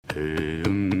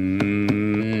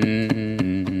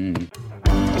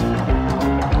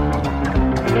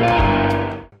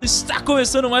Está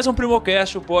começando mais um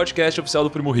PrimoCast, o podcast oficial do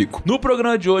Primo Rico. No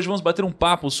programa de hoje vamos bater um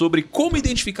papo sobre como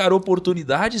identificar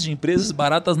oportunidades de empresas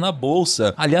baratas na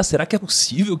bolsa. Aliás, será que é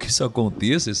possível que isso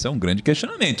aconteça? Esse é um grande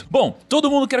questionamento. Bom, todo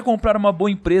mundo quer comprar uma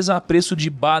boa empresa a preço de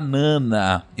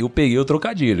banana. Eu peguei o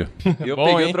trocadilho.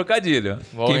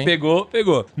 Bom, Quem pegou,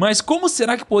 pegou. Mas como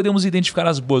será que podemos identificar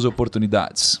as boas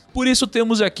oportunidades? Por isso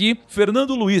temos aqui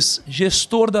Fernando Luiz,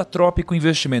 gestor da Trópico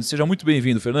Investimentos. Seja muito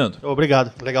bem-vindo, Fernando.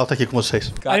 Obrigado, legal estar aqui com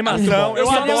vocês. Animação, eu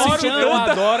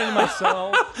adoro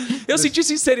animação. Eu senti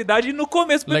sinceridade no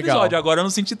começo do episódio, agora eu não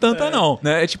senti tanta não,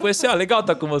 né? É tipo esse, legal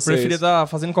estar com vocês. Preferia estar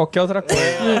fazendo qualquer outra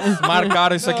coisa.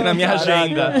 Marcaram isso aqui na minha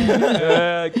agenda.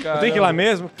 Tem que ir lá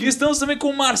mesmo? E estamos também com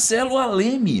o Marcelo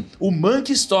Aleme, o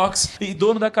Monkey Stocks e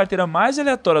dono da carteira mais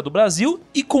aleatória do Brasil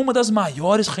e com uma das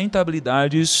maiores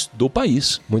rentabilidades do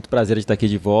país. Muito prazer de estar aqui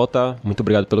de volta, muito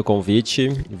obrigado pelo convite.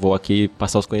 Vou aqui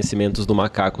passar os conhecimentos do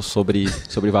macaco sobre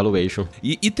valuation.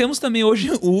 E temos também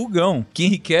hoje o Hugão, que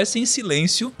enriquece em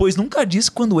silêncio, pois nunca diz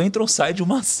quando entra ou sai de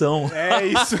uma ação. É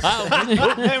isso.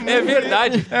 É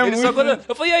verdade. É Ele muito só quando...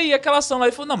 Eu falei, e aí, aquela ação lá?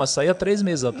 Ele falou, não, mas saía 3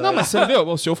 meses atrás. Não, mas você não viu?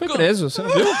 O senhor foi preso, você não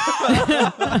viu?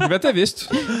 Devia ter visto.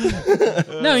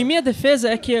 Não, em minha defesa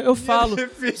é que eu falo,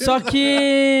 só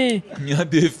que... Minha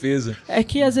defesa. É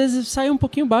que às vezes sai um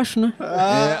pouquinho baixo, né?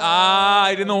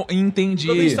 Ele não... Entendi.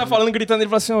 Quando a gente tá falando, gritando, ele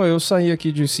fala assim, eu saí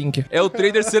aqui de Sinker. É o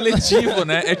trader seletivo,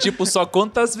 né? É tipo, só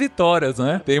conta as vitórias,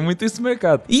 né? Tem muito isso no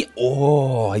mercado. E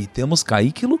temos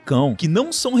Kaique e Lucão, que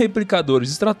não são replicadores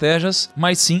de estratégias,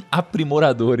 mas sim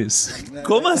aprimoradores.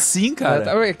 Como assim,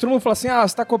 cara? Todo mundo fala assim,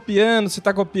 você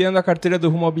tá copiando a carteira do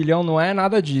Rumo ao Bilhão. Não é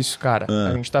nada disso, cara.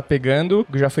 A gente tá pegando o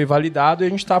que já foi validado e a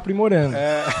gente tá aprimorando.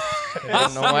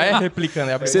 Não é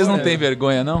replicando, é aprimorando. Vocês não têm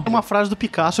vergonha, não? É uma frase do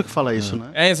Picasso que fala isso, né?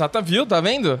 É, exato, viu? Tá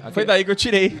vendo? Foi daí que eu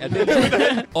tirei.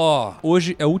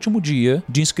 Hoje é o último dia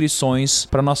de inscrições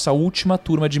para nossa última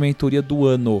turma de mentoria do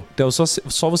ano. Então é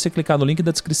só você clicar no link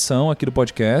da descrição aqui do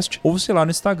podcast ou você ir lá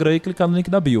no Instagram e clicar no link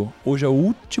da bio. Hoje é o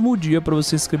último dia para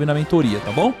você se inscrever na mentoria,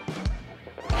 tá bom?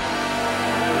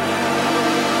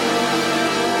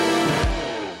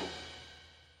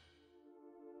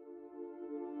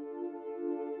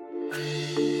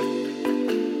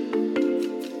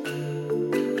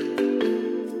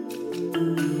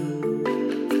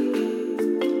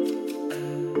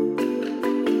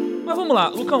 Vamos lá,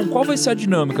 Lucão, qual vai ser a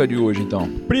dinâmica de hoje, então?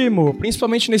 Primo,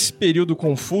 principalmente nesse período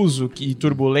confuso e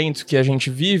turbulento que a gente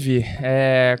vive,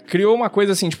 criou uma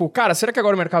coisa assim, tipo, cara, será que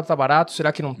agora o mercado tá barato?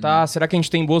 Será que não tá? Será que a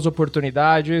gente tem boas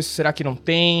oportunidades? Será que não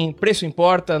tem? Preço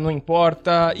importa? Não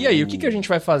importa? E aí, o que a gente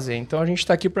vai fazer? Então a gente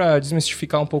tá aqui pra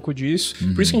desmistificar um pouco disso.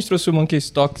 Por isso que a gente trouxe o Monkey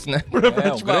Stocks, né?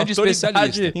 Um grande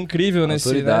especialista. Incrível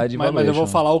nesse, né? Mas eu vou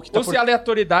falar o que tá Ou se a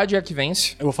aleatoriedade é a que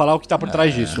vence. Eu vou falar o que tá por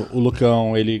trás disso. O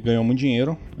Lucão, ele ganhou muito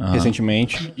dinheiro recentemente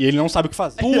e ele não sabe o que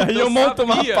fazer. E aí eu monto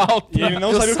uma pauta. E ele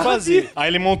não sabia o que fazer. Aí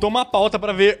ele montou uma pauta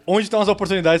pra ver onde estão as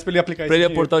oportunidades pra ele aplicar Pra esse ele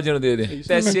dinheiro. aportar o dinheiro dele.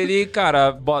 Até se ele,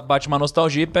 cara, bate uma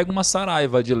nostalgia e pega uma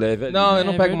Saraiva de leve ali. Não, eu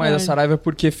não pego mais a verdade. Saraiva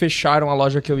porque fecharam a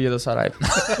loja que eu ia da Saraiva.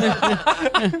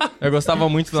 Eu gostava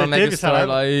muito da Você Mega teve Store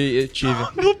Saraiva? lá e tive.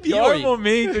 No pior E aí?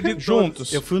 momento de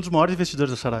Juntos. Eu fui um dos maiores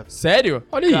investidores da Saraiva. Sério?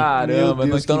 Olha aí. Caramba,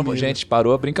 Deus, então, que medo. gente,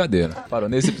 parou a brincadeira. Parou.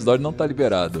 Nesse episódio não tá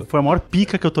liberado. Foi a maior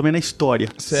pica que eu tomei na história.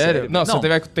 Sério? Não, você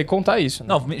vai ter que contar isso, né?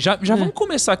 Não, já vamos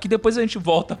começar aqui, depois a gente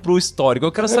volta pro histórico.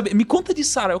 Eu quero saber, me conta de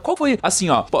Saraiva. Qual foi, assim,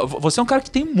 você é um cara que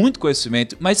tem muito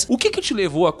conhecimento, mas o que te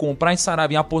levou a comprar em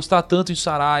Saraiva, em apostar tanto em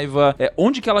Saraiva?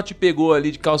 Onde que ela te pegou ali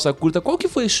de calça curta? Qual que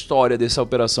foi a história dessa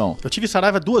operação? Eu tive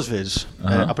Saraiva 2 vezes.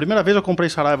 A primeira vez eu comprei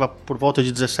Saraiva por volta de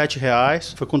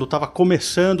R$17. Foi quando eu tava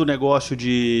começando o negócio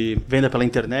de venda pela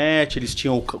internet. Eles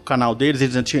tinham o canal deles,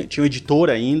 eles tinham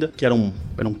editora ainda, que era um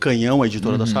canhão a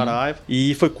editora da Saraiva.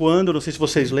 E foi quando, não sei se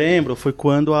vocês lembram, foi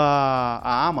quando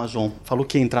a Amazon falou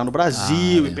que ia entrar no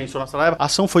Brasil e pensou na Saraiva. A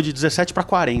ação foi de 17 para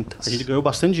 40. A gente ganhou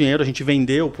bastante dinheiro, a gente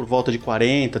vendeu por volta de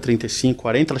 40, 35,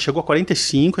 40. Ela chegou a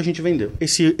 45, a gente vendeu.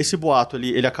 Esse boato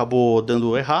ele acabou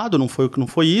dando errado, não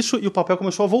foi isso, e o papel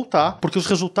começou a voltar, porque os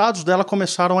resultados dela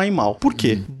começaram a ir mal. Por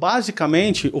quê?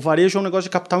 Basicamente, o varejo é um negócio de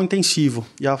capital intensivo,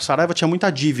 e a Saraiva tinha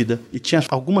muita dívida, e tinha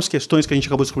algumas questões que a gente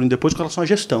acabou descobrindo depois com relação à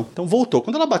gestão. Então voltou.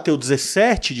 Quando ela bateu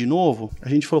 17 de novo, a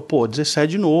gente falou,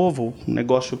 17 de novo, o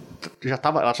negócio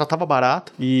ela já tava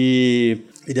barata, e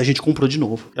E daí a gente comprou de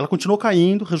novo. Ela continuou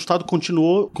caindo, o resultado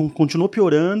continuou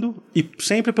piorando, e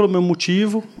sempre pelo mesmo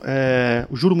motivo,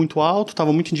 o juro muito alto,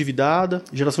 estava muito endividada,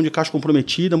 geração de caixa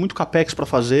comprometida, muito capex para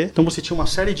fazer. Então você tinha uma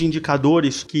série de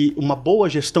indicadores que uma boa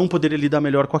gestão poderia lidar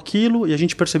melhor com aquilo, e a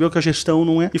gente percebeu que a gestão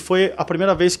não é. E foi a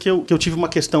primeira vez que eu tive uma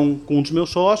questão com um dos meus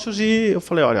sócios, e eu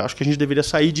falei, olha, acho que a gente deveria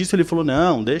sair disso. Ele falou,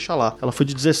 não, deixa lá. Ela foi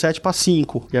de 17 para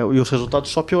 5, e os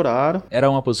resultados só pioraram. Era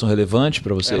uma posição relevante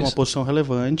para vocês? Era uma posição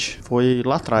relevante. Foi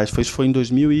lá atrás, isso foi em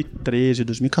 2013,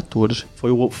 2014.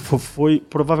 Foi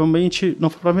provavelmente, não,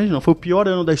 foi o pior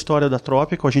ano da história da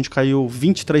Trópico. A gente caiu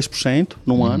 23%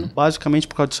 num ano, basicamente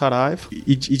por causa de Saraiva.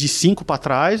 E de 5 para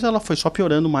trás, ela foi só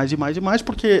piorando mais e mais e mais,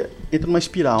 porque entra numa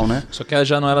espiral, né? Só que ela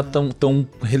já não era tão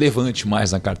relevante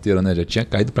mais na carteira, né? Já tinha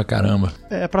caído pra caramba.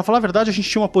 Pra falar a verdade, a gente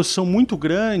tinha uma posição muito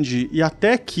grande, e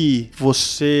até que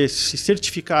você se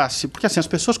certificasse, porque assim, as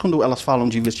pessoas quando elas falam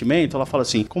de investimento, ela fala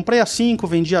assim, comprei a 5,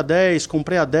 vendi a 10,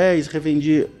 comprei a 10,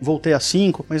 revendi, voltei a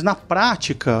 5, mas na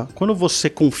prática, quando você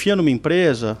confia numa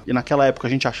empresa, e naquela época a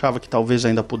gente achava que talvez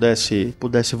ainda pudesse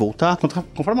voltar,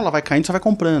 conforme ela vai caindo, você vai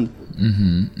comprando.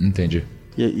 Entendi.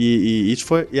 E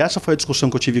essa foi a discussão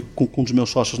que eu tive com um dos meus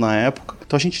sócios na época.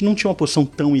 Então a gente não tinha uma posição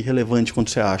tão irrelevante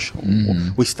quanto você acha.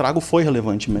 O estrago foi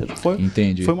relevante mesmo.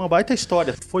 Entendi. Foi uma baita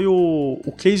história. Foi o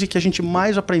case que a gente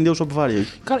mais aprendeu sobre varejo.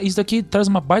 Cara, isso daqui traz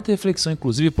uma baita reflexão,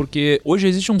 inclusive, porque hoje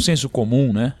existe um senso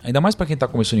comum, né? Ainda mais pra quem tá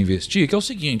começando a investir, que é o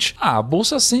seguinte: a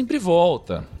bolsa sempre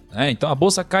volta. Então a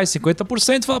bolsa cai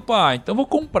 50%, fala, pá, então vou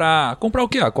comprar. Comprar o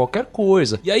quê? Qualquer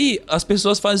coisa. E aí as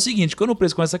pessoas fazem o seguinte: quando o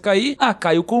preço começa a cair,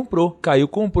 caiu, comprou.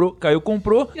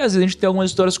 E às vezes a gente tem algumas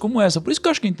histórias como essa. Por isso que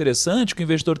eu acho que é interessante que o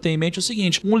investidor tenha em mente o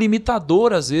seguinte: um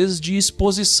limitador, às vezes, de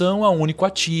exposição a um único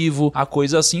ativo, a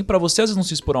coisa assim, pra você às vezes não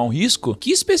se expor a um risco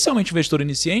que, especialmente o investidor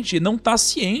iniciante, não tá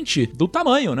ciente do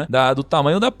tamanho, né? Do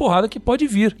tamanho da porrada que pode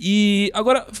vir. E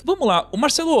agora, vamos lá. O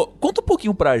Marcelo, conta um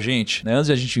pouquinho pra gente, né? Antes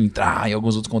de a gente entrar em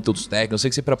alguns outros conteúdos técnicos. Eu sei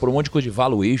que você preparou um monte de coisa de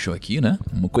valuation aqui, né?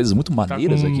 Coisas muito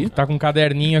maneiras aqui. Tá com um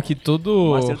caderninho aqui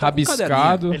todo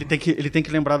rabiscado. Ele tem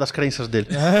que lembrar das crenças dele.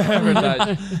 É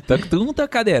verdade. Todo mundo tá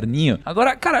caderninho.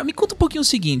 Agora, cara, me conta um pouquinho o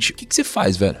seguinte: o que você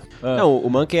faz, velho? Não, o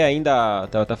Monkey ainda...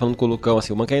 Tá falando com o Lucão,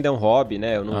 assim, o Monkey ainda é um hobby,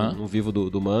 né? Eu não vivo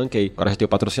do Monkey. Agora já tenho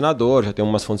patrocinador, já tenho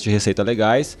umas fontes de receita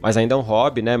legais, mas ainda é um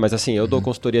hobby, né? Mas assim, eu dou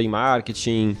consultoria em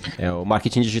marketing, o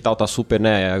marketing digital tá super,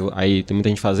 né? Aí tem muita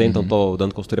gente fazendo, então tô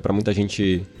dando consultoria pra muita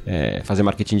gente fazer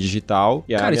marketing digital.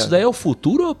 E cara, isso daí é o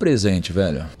futuro ou é o presente,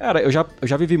 velho? Cara, eu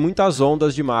já vivi muitas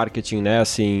ondas de marketing, né?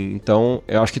 Assim, então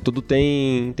eu acho que tudo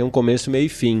tem um começo, meio e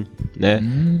fim, né?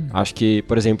 Acho que,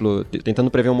 por exemplo, tentando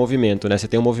prever um movimento, né? Você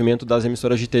tem um movimento das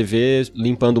emissoras de TV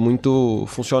limpando muito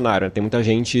funcionário, né? Tem muita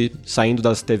gente saindo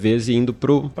das TVs e indo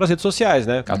pras redes sociais,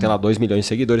 né? O cara tem lá 2 milhões de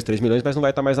seguidores, 3 milhões, mas não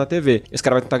vai estar mais na TV. Esse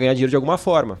cara vai tentar ganhar dinheiro de alguma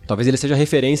forma. Talvez ele seja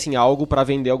referência em algo pra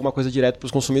vender alguma coisa direto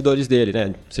pros consumidores dele,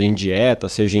 né? Seja em dieta,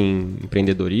 seja em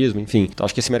empreendedorismo, enfim. Então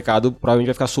acho que esse mercado provavelmente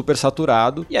vai ficar super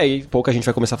saturado, e aí pouca gente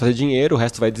vai começar a fazer dinheiro, o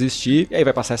resto vai desistir, e aí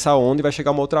vai passar essa onda e vai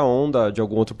chegar uma outra onda de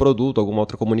algum outro produto, alguma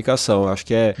outra comunicação. Eu acho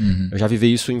que eu já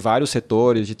vivi isso em vários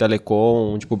setores, de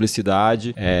telecom, de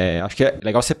publicidade. Acho que é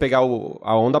legal você pegar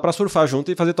a onda pra surfar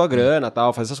junto e fazer tua grana,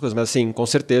 tal, fazer essas coisas, mas assim, com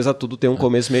certeza tudo tem um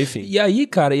começo, meio e fim. E aí,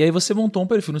 cara, você montou um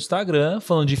perfil no Instagram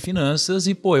falando de finanças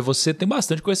e, pô, você tem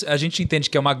bastante conhecimento. A gente entende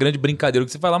que é uma grande brincadeira o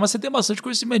que você fala, mas você tem bastante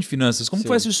conhecimento de finanças. Como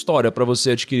foi essa história pra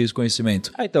você adquirir esse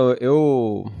conhecimento? Então,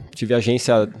 eu tive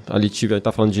agência ali,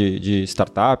 tá falando de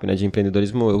startup, né, de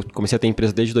empreendedorismo. Eu comecei a ter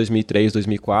empresa desde 2003,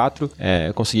 2004.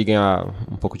 Eu consegui ganhar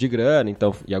um pouco de grana,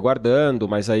 então ia guardando,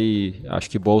 mas aí acho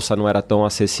que bolsa não era tão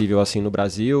acessível assim no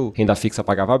Brasil, renda fixa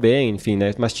pagava bem, enfim,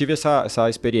 né? Mas tive essa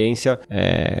experiência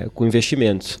com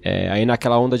investimentos. Aí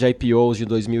naquela onda de IPOs de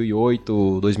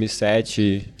 2008,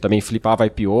 2007, também flipava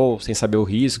IPO sem saber o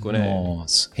risco, né?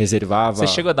 Nossa. Reservava. Você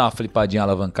chegou a dar uma flipadinha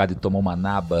alavancada e tomou uma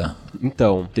naba?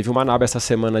 Então, teve uma naba essa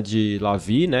semana de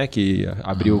Lavi, né? Que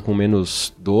abriu com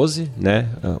menos 12, né?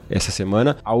 Essa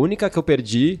semana. A única que eu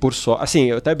perdi por só... Assim,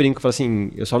 eu até brinco, falo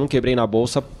assim, eu só não quebrei na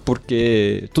bolsa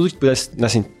porque tudo que pudesse...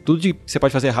 Assim, tudo que você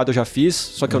pode fazer errado eu já fiz,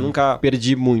 só que eu nunca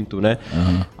perdi muito, né?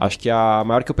 Acho que a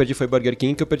maior que eu perdi foi Burger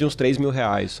King, que eu perdi uns 3 mil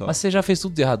reais só. Mas você já fez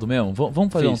tudo de errado mesmo?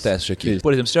 Vamos fazer um teste aqui. Fiz.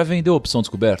 Por exemplo, você já vendeu opção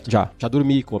descoberta? Já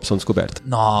dormi com opção descoberta.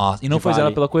 Nossa, e não foi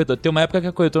zerado pela corretora? Tem uma época que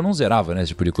a corretora não zerava, né? Esse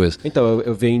tipo de coisa. Então,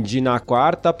 eu vendi na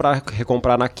quarta pra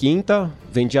recomprar na quinta,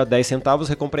 vendia 10 centavos,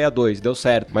 recomprei a 2, deu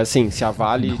certo. Mas assim, se a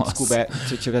Vale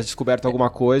se tivesse descoberto alguma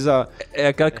coisa... É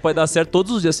aquela que pode dar certo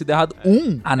todos os dias. Se der errado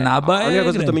a naba A única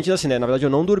coisa que eu tô mentindo assim, né? Na verdade eu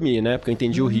não dormi, né? Porque eu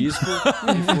entendi o risco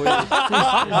e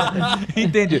foi...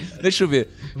 Entendi. Deixa eu ver.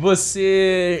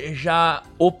 Você já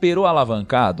operou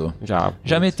alavancado?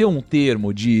 Já meteu um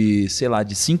termo de, sei lá,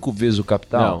 de 5 vezes o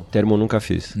capital? Não, termo nunca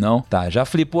fiz. Não? Tá. Já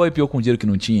flipou IPO com dinheiro que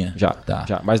não tinha? Já. Tá.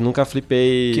 Já. Mas nunca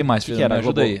flipei... O que mais? Que era? Me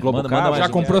ajuda aí. Globo Manda mais Já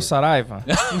comprou Saraiva?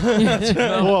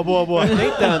 Boa.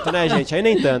 Nem tanto, né, gente? Aí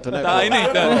nem tanto, né? Tá, aí nem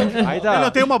tanto. Aí dá.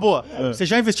 Eu tenho uma boa. Você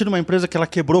já investiu numa empresa que ela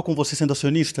quebrou com você sendo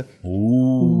acionista?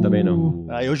 Também não.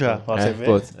 Eu já. Você vê?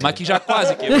 Pô, Mas que já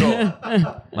quase quebrou.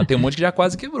 Mas tem um monte que já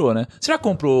quase quebrou, né? Você já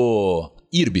comprou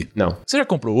IRB? não. Você já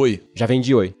comprou Oi? Já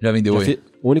vendi Oi. Já vendeu Oi?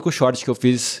 O único short que eu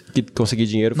fiz que consegui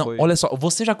dinheiro Não, foi... olha só.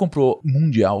 Você já comprou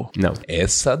Mundial? Não.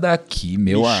 Essa daqui,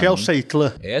 meu Michel amigo.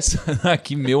 Seitlan. Essa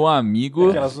daqui, meu amigo.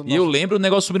 Aquelas do E eu lembro o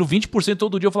negócio subindo 20%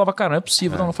 todo dia. Eu falava, cara, não é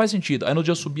possível, não faz sentido. Aí no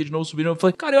dia subia de novo. Eu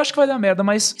falei, cara, eu acho que vai dar merda,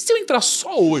 mas e se eu entrar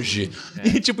só hoje?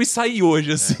 E sair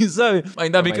hoje, assim, sabe?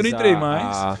 Ainda bem que eu não entrei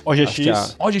mais.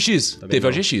 OGX. OGX? Teve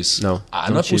OGX? Não.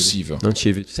 Não é tive. possível. Não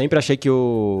tive. Sempre achei que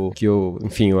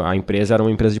enfim, a empresa era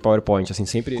uma empresa de PowerPoint, assim,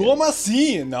 sempre... Como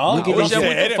assim? Não, Hoje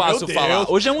é muito fácil falar.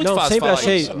 Hoje é muito Não, fácil sempre falar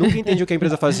achei, isso. nunca entendi o que a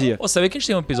empresa fazia. Pô, sabia que a gente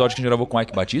tem um episódio que a gente gravou com o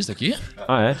Ike Batista aqui?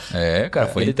 Ah, é? É, cara,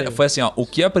 foi assim, ó, o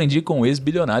que aprendi com o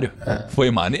ex-bilionário.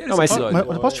 Foi maneiro Não, mas- esse episódio.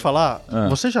 Mas eu posso te falar?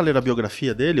 Você já leu a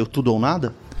biografia dele, o Tudo ou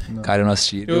Nada? Cara, eu não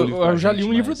assisti. Eu já li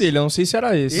um livro dele, eu não sei se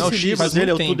era esse. Esse livro faz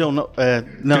dele é o muito Tudo tempo. ou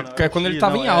Não. Que é quando ele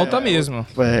tava em alta mesmo.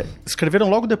 Escreveram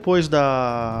logo depois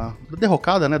da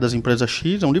derrocada, né, das empresas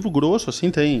X. É um livro grosso,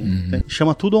 assim,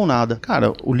 chama Tudo ou Nada.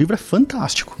 Cara, o livro é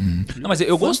fantástico. Não, mas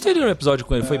eu gostei do episódio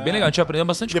com ele, foi bem legal, a gente aprendeu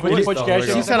bastante Depois coisa. do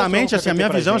podcast, Sinceramente, assim, a minha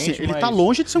visão, assim, ele tá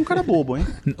longe de ser um cara bobo, hein?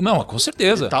 Não, com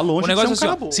certeza. Tá longe o negócio de ser um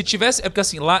assim, cara ó, bom. se tivesse, é porque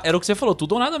assim, lá era o que você falou,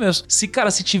 tudo ou nada mesmo. Se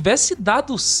tivesse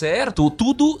dado certo,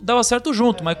 tudo dava certo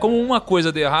junto, mas como uma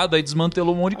coisa deu errado, aí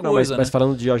desmantelou um monte de Não, coisa, mas né?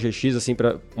 falando de OGX, assim,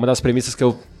 uma das premissas que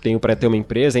eu tenho pra ter uma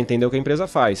empresa é entender o que a empresa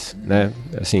faz, né?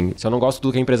 Assim, se eu não gosto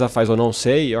do que a empresa faz ou não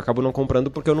sei, eu acabo não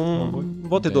comprando porque eu não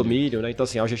vou ter domínio, né? Então,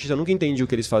 assim, a OGX eu nunca entendi o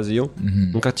que eles faziam,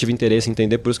 nunca tive interesse em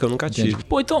entender, por isso que eu nunca tive.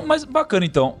 Pô, então, mas bacana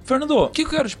então. Fernando, o que eu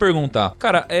quero te perguntar?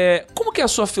 Cara, como que é a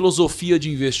sua filosofia de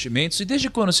investimentos e desde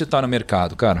quando você tá no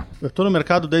mercado, cara? Eu tô no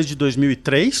mercado desde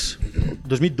 2002,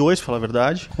 pra falar a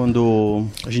verdade, quando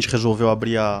a gente resolveu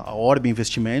abrir a Orb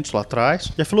Investimentos lá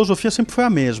atrás. E a filosofia sempre foi a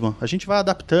mesma. A gente vai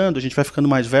adaptando, a gente vai ficando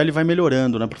mais velho e vai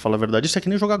melhorando, né? Pra falar a verdade. Isso é que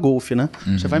nem jogar golfe, né?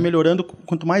 Você vai melhorando,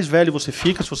 quanto mais velho você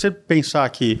fica. Se você pensar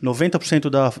que 95%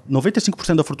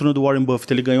 da fortuna do Warren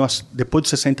Buffett ele ganhou depois de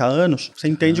 60 anos, você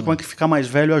entende como é que ficar mais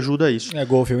velho ajuda a isso. É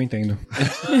golfe, eu entendo.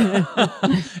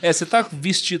 Você tá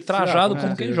vestido, trajado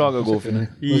como quem joga golfe, né?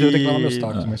 Inclusive eu tenho que lavar meus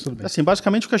tacos, mas tudo bem. Assim,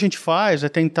 basicamente o que a gente faz é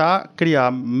tentar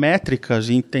criar métricas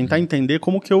e tentar entender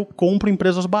como que eu compro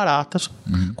empresas baratas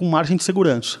com margem de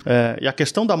segurança. E a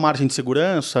questão da margem de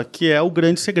segurança que é o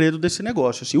grande segredo desse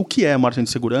negócio. Assim, o que é margem de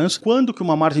segurança? Quando que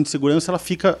uma margem de segurança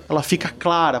ela fica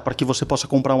clara para que você possa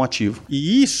comprar um ativo?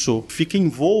 E isso fica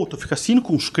envolto, fica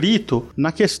circunscrito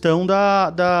na questão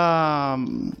da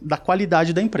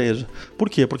qualidade da empresa. Por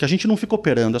quê? Porque a gente não fica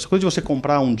operando. Essa coisa de você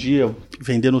comprar um dia,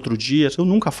 vender no outro dia, eu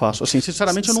nunca faço. Assim,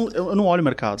 sinceramente, eu não olho o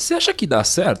mercado. Você acha que dá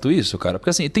certo isso, cara? Porque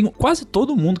assim, tem quase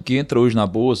todo mundo que entra hoje na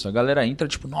bolsa, a galera entra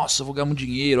tipo, nossa, eu vou ganhar muito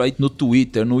dinheiro. Aí no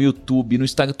Twitter, no YouTube, no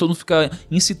Instagram, todo mundo fica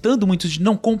incitando muito de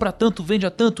não compra tanto, vende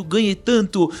a tanto, ganhe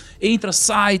tanto, entra,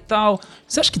 sai e tal.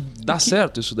 Você acha que dá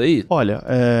certo isso daí? Olha,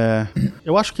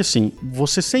 eu acho que assim,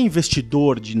 você ser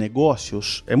investidor de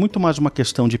negócios é muito mais uma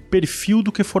questão de perfil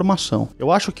do que formação.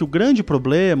 Eu acho que o grande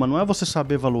problema não é você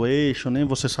saber valuation, nem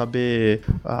você saber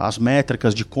as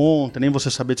métricas de conta, nem você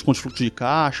saber desconto de fluxo de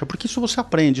caixa, porque isso você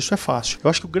aprende, isso é fácil. Eu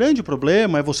acho que o grande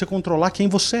problema é você controlar quem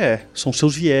você é. São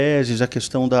seus vieses, a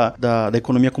questão da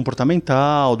economia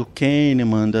comportamental, do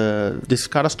Kahneman, desses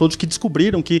caras todos que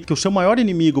descobriram que o seu maior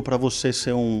inimigo para você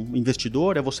ser um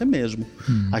investidor é você mesmo.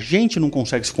 A gente não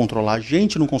consegue se controlar, a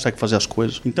gente não consegue fazer as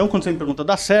coisas. Então, quando você me pergunta,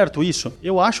 dá certo isso?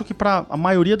 Eu acho que para a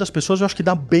maioria das pessoas, eu acho que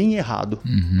dá bem errado.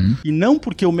 E não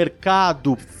porque o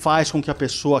mercado faz com que a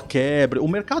pessoa quebre. O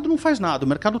mercado não faz nada. O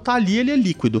mercado tá ali, ele é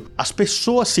líquido. As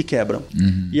pessoas se quebram.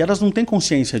 E elas não têm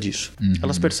consciência disso.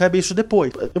 Elas percebem isso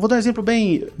depois. Eu vou dar um exemplo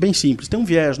bem simples. Tem um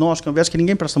viés nosso, que é um viés que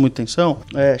ninguém presta muita atenção,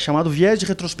 chamado viés de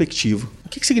retrospectivo.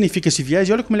 que significa esse viés?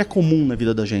 E olha como ele é comum na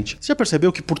vida da gente. Você já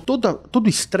percebeu que por todo o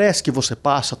estresse que você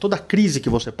passa, toda a crise que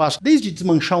você passa, desde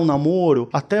desmanchar um namoro,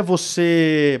 até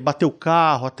você bater o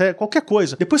carro, até qualquer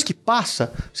coisa, depois que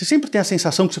passa, você sempre tem a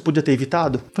sensação que você podia ter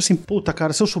evitado? Fala assim, puta,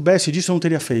 cara, se eu soubesse disso, eu não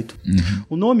teria feito.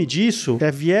 O nome disso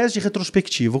é viés de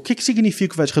retrospectiva. O que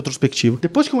significa o viés de retrospectiva?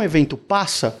 Depois que um evento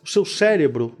passa, o seu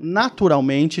cérebro,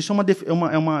 naturalmente, isso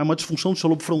é uma disfunção do seu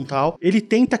lobo frontal, ele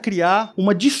tenta criar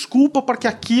uma desculpa para que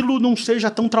aquilo não seja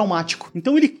tão traumático.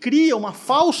 Então ele cria uma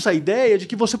falsa ideia de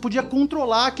que você podia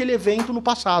controlar aquele evento no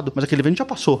passado, mas aquele evento já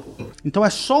passou. Então é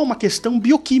só uma questão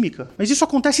bioquímica. Mas isso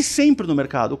acontece sempre no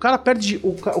mercado. O cara perde,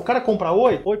 o cara compra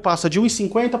Oi passa de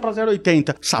 1,50 para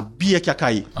 0,80. Sabia que ia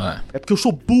cair. É porque eu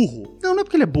sou burro. Não é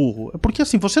porque ele é burro. É porque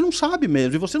assim, você não sabe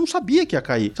mesmo, e você não sabia que ia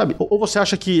cair, sabe? Ou você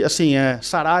acha que, assim,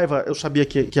 Saraiva, eu sabia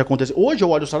que ia acontecer. Hoje eu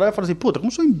olho o Saraiva e falo assim, puta,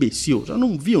 como sou imbecil, eu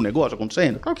não vi o negócio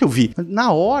acontecendo? Claro que eu vi. Mas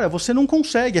na hora, você não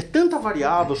consegue. É tanta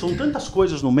variável, são tantas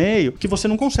coisas no meio, que você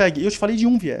não consegue. E eu te falei de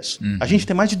um viés. A gente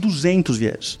tem mais de 200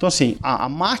 viés. Então, assim, a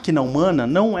máquina humana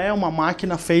não é uma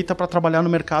máquina feita pra trabalhar no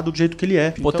mercado do jeito que ele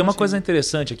é. Pô, tem uma coisa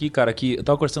interessante aqui, cara, que eu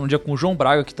tava conversando um dia com o João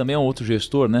Braga, que também é um outro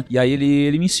gestor, né? E aí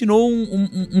ele me ensinou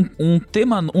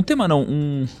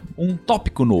um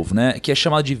tópico novo, né? Que é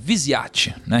chamado de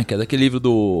Viziate, né? Que é daquele livro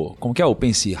do... Como que é? O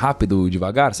Pense Rápido e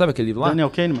Devagar, sabe aquele livro lá? Daniel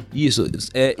Kahneman. Isso.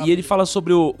 E ele fala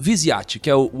sobre o Viziate, que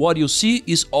é o What You See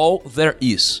is All There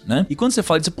Is, né? E quando você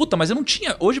fala, diz, puta, mas eu não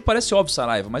tinha... Hoje parece óbvio,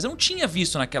 Saraiva, mas eu não tinha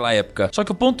visto naquela época. Só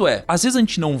que o ponto é, às vezes a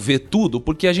gente não vê tudo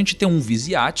porque a gente tem um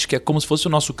Viziate, que é como se fosse o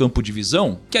nosso campo de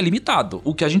visão, que é limitado.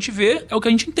 O que a gente vê é o que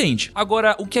a gente entende.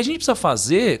 Agora, o que a gente precisa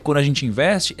fazer quando a gente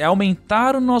investe é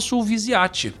aumentar o nosso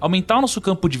Viziate, aumentar o nosso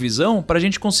campo de visão pra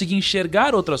gente conseguir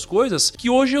enxergar outras coisas que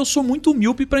hoje eu sou muito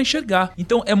míope pra enxergar.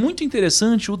 Então, é muito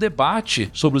interessante o debate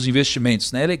sobre os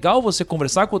investimentos, né? É legal você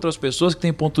conversar com outras pessoas que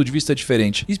têm ponto de vista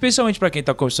diferente. Especialmente pra quem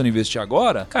tá começando a investir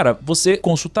agora, cara, você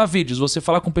consultar vídeos, você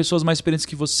falar com pessoas mais experientes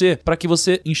que você, pra que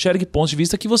você enxergue pontos de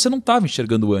vista que você não tava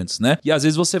enxergando antes, né? E às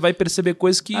vezes você vai perceber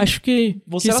coisas que acho que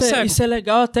você era cego. Isso é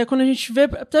legal até quando a gente vê,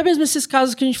 até mesmo esses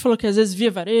casos que a gente falou que às vezes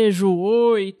via varejo,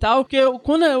 Oi e tal, porque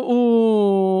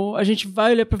quando a gente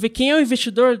vai olhar pra ver quem é o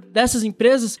investidor dessas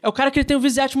empresas, é o cara que ele tem um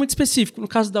Viziate muito específico. No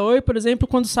caso da Oi, por exemplo,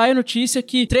 quando sai a notícia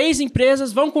que 3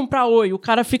 empresas vão comprar Oi, o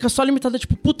cara fica só limitado,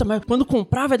 tipo, puta, mas quando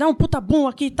comprar vai dar um puta boom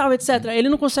aqui e tal, etc. Ele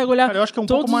não consegue olhar. Cara, eu acho que é um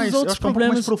pouco mais,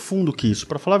 profundo que isso.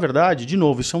 Pra falar a verdade, de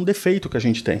novo, isso é um defeito que a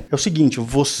gente tem. É o seguinte,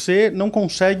 você não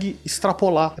consegue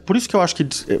extrapolar. É por isso que eu acho que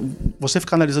você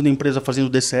ficar analisando a empresa fazendo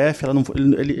DCF,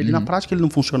 ele na prática ele não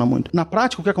funciona muito. Na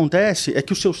prática, o que acontece é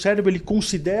que o seu cérebro ele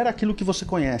considera aquilo que você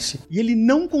conhece e ele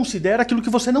não considera aquilo que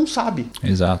você não sabe.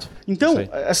 Exato. Então,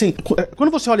 assim,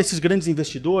 quando você olha esses grandes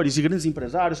investidores e grandes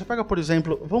empresários, você pega, por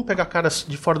exemplo, vamos pegar caras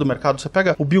de fora do mercado, você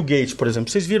pega o Bill Gates, por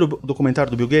exemplo. Vocês viram o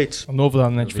documentário do Bill Gates? O novo da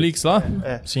Netflix lá?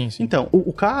 Sim. Então,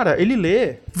 o cara, ele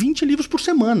lê 20 livros por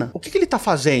semana. O que ele tá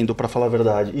fazendo, pra falar a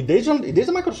verdade? E desde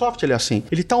a Microsoft ele é assim.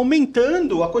 Ele tá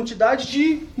aumentando a quantidade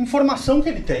de informação que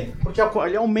ele tem. Porque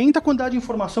ele aumenta a quantidade de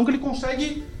informação que ele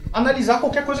consegue analisar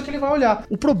qualquer coisa que ele vai olhar.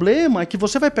 O problema é que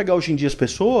você vai pegar hoje em dia as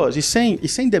pessoas, e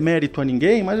sem demérito a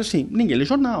ninguém, mas assim, ninguém lê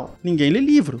jornal, ninguém lê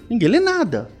livro, ninguém lê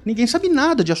nada, ninguém sabe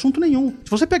nada de assunto nenhum. Se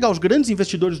você pegar os grandes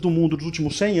investidores do mundo dos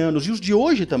últimos 100 anos e os de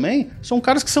hoje também, são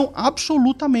caras que são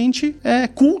absolutamente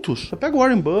cultos. Você pega o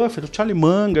Warren Buffett, o Charlie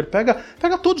Munger,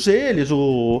 pega todos eles,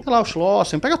 o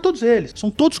Schlossen, pega todos eles. São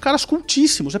todos caras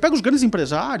cultíssimos. Você pega os grandes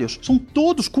empresários, são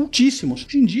todos cultíssimos.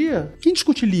 Hoje em dia, quem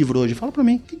discute livro hoje? Fala pra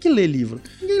mim, quem que lê livro?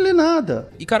 Ninguém lê nada.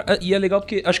 E, cara, é legal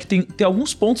porque acho que tem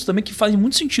alguns pontos também que fazem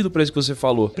muito sentido pra isso que você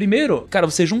falou. Primeiro, cara,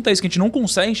 você junta isso que a gente não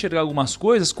consegue enxergar algumas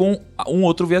coisas com um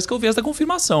outro viés que é o viés da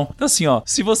confirmação. Então, assim, ó,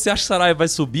 se você acha que Saraiva vai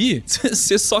subir,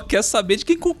 você só quer saber de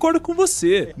quem concorda com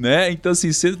você, né? Então,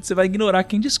 assim, você vai ignorar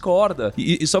quem discorda.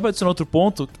 E só pra adicionar outro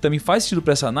ponto que também faz sentido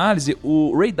pra essa análise,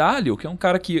 o Ray Dalio, que é um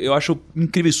cara que eu acho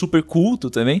incrível e super culto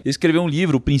também, ele escreveu um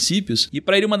livro, Princípios, e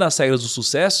pra ele uma das regras do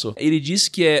sucesso, ele diz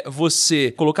que é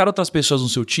você colocar outras pessoas no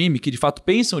seu time que de fato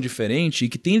pensam diferente e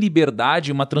que tem liberdade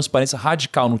e uma transparência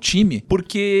radical no time,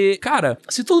 porque, cara,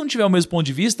 se todo mundo tiver o mesmo ponto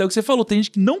de vista, é o que você falou, tem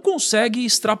gente que não consegue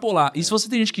extrapolar. E se você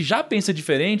tem gente que já pensa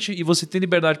diferente e você tem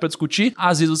liberdade pra discutir,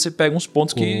 às vezes você pega uns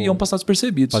pontos que iam passar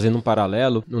despercebidos. Fazendo um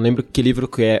paralelo, não lembro que livro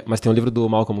que é, mas tem um livro do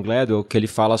Malcolm Gladwell que ele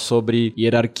fala sobre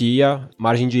hierarquia,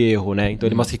 margem de erro, né? Então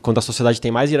ele mostra que quando a sociedade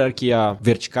tem mais hierarquia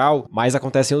vertical, mais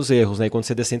acontecem os erros, né? E quando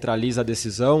você descentraliza a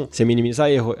decisão, você minimiza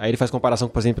erro. Aí ele faz comparação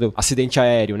com, por exemplo, acidente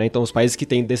aéreo. aéreo, né? Então, os países que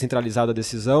têm descentralizado a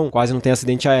decisão quase não tem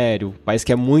acidente aéreo. O país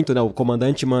que é muito, né? O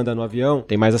comandante manda no avião,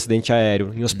 tem mais acidente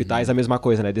aéreo. Em hospitais, a mesma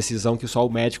coisa, né? Decisão que só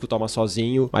o médico toma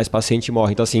sozinho, mas o paciente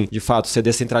morre. Então, assim, de fato, você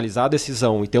descentralizar a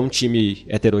decisão e ter um time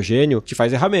heterogêneo te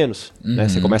faz errar menos, né?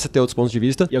 Você começa a ter outros pontos de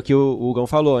vista. E é o que o Gão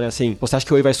falou, né? Assim, você acha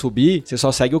que o Oi vai subir, você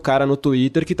só segue o cara no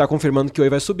Twitter que tá confirmando que o Oi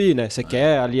vai subir, né? Você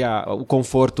quer ali o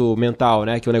conforto mental,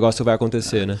 né? Que o negócio vai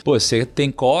acontecer, né? Pô, você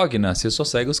tem Cogna, você só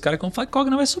segue os caras que falam que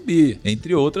Cogna vai subir,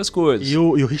 entre outras coisas. E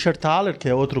o Richard Thaler, que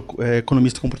é outro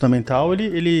economista comportamental,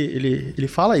 ele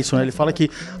fala isso, né? Ele fala que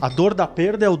a dor da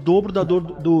perda é o dobro da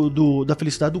dor da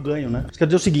felicidade do ganho, né? Isso quer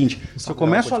dizer o seguinte, se eu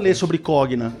começo a ler sobre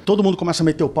Cogna, todo mundo começa a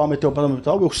meter o pau,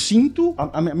 eu sinto,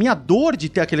 a minha dor de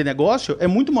ter aquele negócio é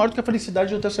muito maior do que a felicidade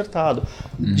de eu ter acertado.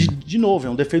 De novo, é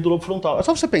um defeito do lobo frontal. É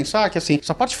só você pensar que, assim,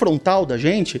 essa parte frontal da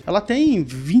gente, ela tem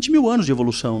 20 mil anos de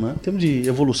evolução, né? Em termos de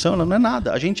evolução, ela não é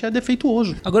nada. A gente é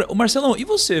defeituoso. Agora, Marcelão, e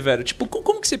você, velho? Tipo,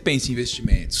 como que você pensa em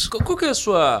investimentos? Qual que é a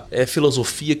sua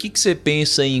filosofia? O que você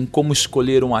pensa em como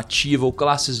escolher um ativo ou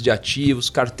classes de ativos,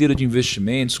 carteira de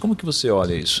investimentos? Como que você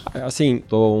olha isso? Assim,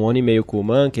 tô 1 ano e meio com o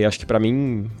Monkey, acho que pra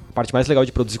mim a parte mais legal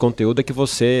de produzir conteúdo é que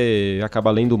você acaba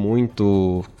lendo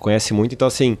muito, conhece muito. Então,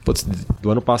 assim,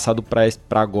 do ano passado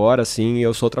pra agora, assim,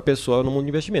 eu sou outra pessoa no mundo de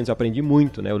investimentos. Eu aprendi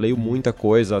muito, né? Eu leio muita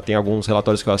coisa, tem alguns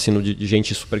relatórios que eu assino de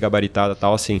gente super gabaritada e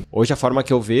tal, assim. Hoje, a forma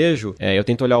que eu vejo, eu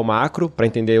tento olhar o macro pra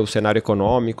entender o cenário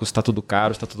econômico, se tá tudo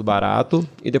caro, se tá tudo barato,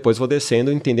 e depois vou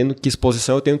descendo, entendendo que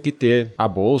exposição eu tenho que ter à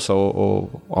bolsa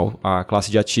ou a classe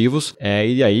de ativos.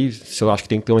 E aí, se eu acho que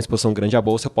tem que ter uma exposição grande à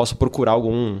bolsa, eu posso procurar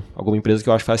alguma empresa que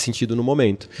eu acho que faz sentido no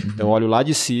momento. Então, eu olho lá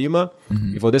de cima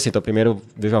e vou descer. Então, primeiro eu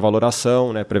vejo a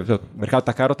valoração, né? O mercado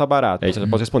tá caro ou tá barato? Aí já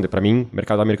posso responder. Pra mim, o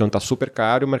mercado americano tá super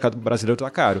caro e o mercado brasileiro tá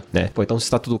caro, né? Pô, então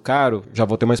se tá tudo caro, já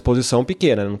vou ter uma exposição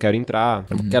pequena, né? Não quero entrar.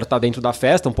 Eu quero estar dentro da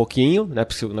festa um pouquinho, né?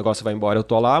 Porque se o negócio vai embora, eu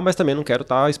tô lá, mas também não quero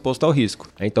estar exposto ao risco.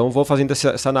 Então, eu vou fazendo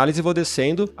essa análise e vou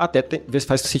descendo até ver se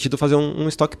faz sentido fazer um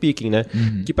stock picking, né?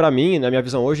 Que pra mim, na minha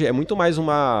visão hoje, é muito mais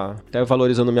até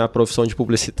valorizando minha profissão de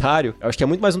publicitário, eu acho que é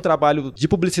muito mais um trabalho de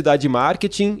publicidade e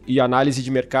marketing e análise de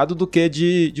mercado do que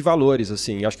de valores,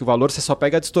 assim. Eu acho que o valor você só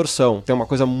pega a distorção. Tem uma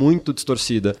coisa muito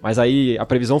distorcida. Mas aí, a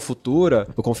previsão futura,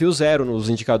 eu confio zero nos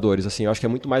indicadores, assim. Eu acho que é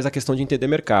muito mais a questão de entender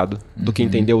mercado do que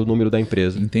entender o número da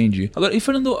empresa. Entendi. Agora,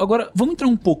 Fernando, vamos entrar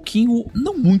um pouquinho,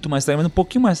 não muito mais técnico, mas um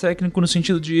pouquinho mais técnico no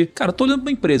sentido de, cara, eu tô olhando pra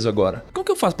uma empresa agora. Como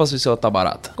que eu faço pra saber se ela tá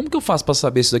barata? Como que eu faço pra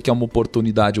saber se isso daqui é uma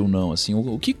oportunidade ou não, assim?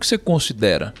 O que você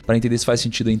considera pra entender se faz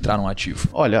sentido entrar num ativo?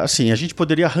 Olha, assim, a gente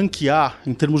poderia ranquear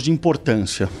em termos de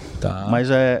importância. Tá. Mas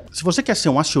se você quer ser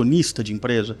um acionista de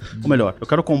empresa, ou melhor, eu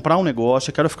quero comprar um negócio,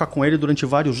 eu quero ficar com ele durante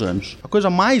vários anos. A coisa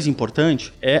mais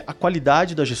importante é a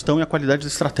qualidade da gestão e a qualidade da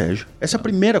estratégia. Essa é a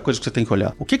primeira coisa que você tem que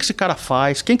olhar. O que esse cara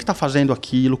faz, quem que tá fazendo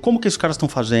aquilo, como que esses caras estão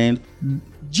fazendo.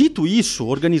 Dito isso,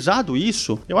 organizado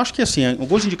isso, eu acho que, assim,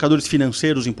 alguns indicadores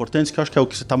financeiros importantes, que eu acho que é o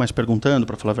que você está mais perguntando,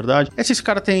 para falar a verdade, é se esse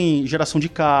cara tem geração de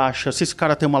caixa, se esse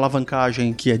cara tem uma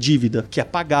alavancagem que é dívida, que é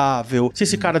pagável, se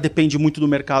esse cara depende muito do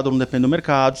mercado ou não depende do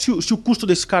mercado, se o custo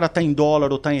desse cara está em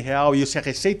dólar ou está em real, e se a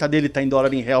receita dele está em dólar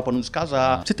ou em real para não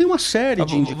descasar. Você tem uma série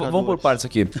de indicadores. Vamos por partes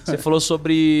aqui. Você falou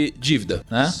sobre dívida,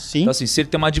 né? Sim. Então, assim, se ele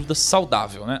tem uma dívida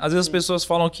saudável, né? Às vezes as pessoas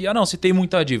falam que, não, se tem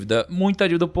muita dívida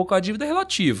ou pouca dívida é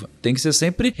relativa. Tem que ser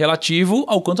sempre relativo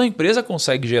ao quanto a empresa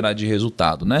consegue gerar de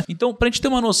resultado, né? Então, pra gente ter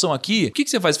uma noção aqui, o que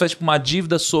você faz? Você faz tipo uma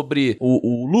dívida sobre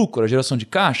o lucro, a geração de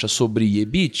caixa, sobre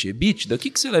EBITDA? O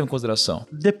que você leva em consideração?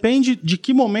 Depende de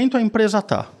que momento a empresa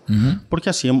tá. Porque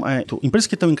assim, empresas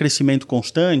que estão em crescimento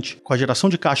constante, com a geração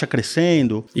de caixa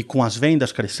crescendo e com as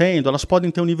vendas crescendo, elas podem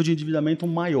ter um nível de endividamento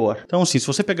maior. Então, assim, se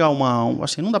você pegar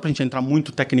assim, não dá pra gente entrar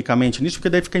muito tecnicamente nisso, porque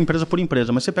daí fica empresa por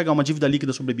empresa, mas se você pegar uma dívida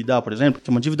líquida sobre EBITDA, por exemplo, que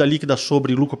é uma dívida líquida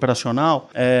sobre lucro operacional,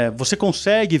 você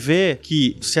consegue ver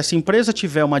que se essa empresa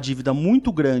tiver uma dívida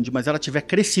muito grande, mas ela tiver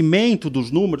crescimento dos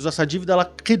números, essa dívida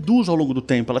ela reduz ao longo do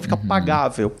tempo, ela fica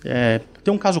pagável.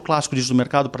 Tem um caso clássico disso do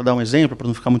mercado, para dar um exemplo, para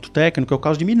não ficar muito técnico, é o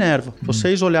caso de Minerva. Se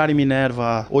vocês olharem Minerva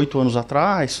há 8 anos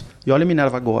atrás, e olha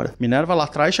Minerva agora. Minerva lá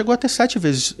atrás chegou a ter 7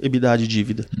 vezes EBITDA de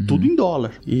dívida. Tudo em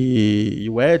dólar. E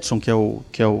o Edson, que é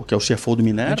o CFO do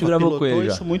Minerva, a gente gravou com ele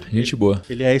já. Gente boa.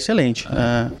 Ele é excelente.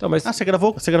 Então, mas... você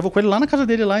gravou com ele lá na casa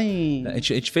dele, lá em... A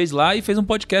gente fez lá e fez um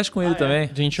podcast com ele também.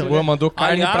 A gente chegou, mandou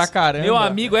carne pra caramba. Meu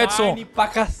amigo Edson,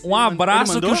 um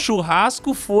abraço que o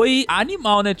churrasco foi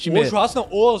animal, né, time? O churrasco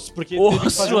não, porque teve que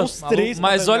fazer uns 3.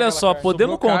 Mas olha só,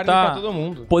 podemos contar todo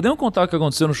mundo. Podemos contar o que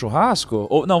aconteceu no churrasco?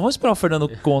 Não, vamos esperar o Fernando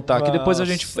contar voltar, que depois a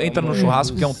gente entra no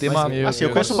churrasco, que é um tema... Assim, eu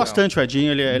conheço bastante o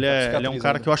Edinho, ele é um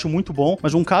cara que eu acho muito bom,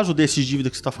 mas um caso desse de dívida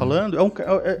que você tá falando é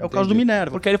o caso do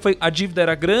Minerva. Porque a dívida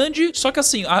era grande, só que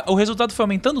assim, o resultado foi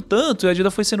aumentando tanto e a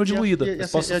dívida foi sendo diluída.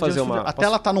 Posso fazer até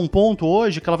ela tá num ponto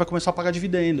hoje que ela vai começar a pagar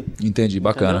dividendo. Entendi,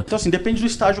 bacana. Entendeu? Então assim, depende do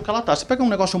estágio que ela tá. Você pega um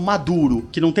negócio maduro,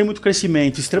 que não tem muito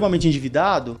crescimento, extremamente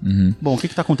endividado, bom, o que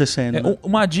tá acontecendo? Né?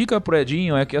 Uma dica pro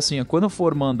Edinho é que assim, quando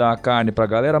for mandar a carne pra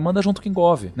galera, manda junto com o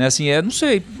engove, né? Assim, não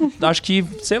sei, acho que,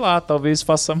 sei lá, talvez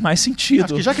faça mais sentido.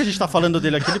 Acho que já que a gente tá falando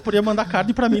dele aqui, ele poderia mandar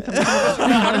carne pra mim também, que não vai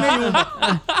ter carne nenhuma.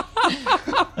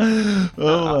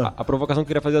 A provocação que eu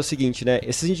queria fazer é o seguinte, né?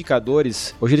 Esses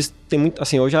indicadores, hoje eles têm muito...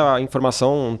 Assim, hoje a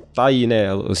informação tá aí,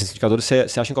 né? Os indicadores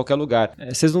você acha em qualquer lugar.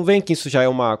 Vocês não veem que isso já é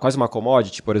quase uma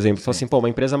commodity, por exemplo? Fala assim, uma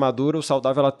empresa madura, o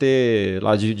saudável ela ter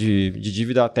lá de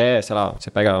dívida até, sei lá, você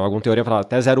pega alguma teoria e fala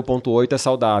até 0,8 é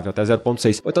saudável, até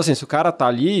 0,6. Ou então assim, se o cara tá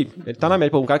ali, ele tá na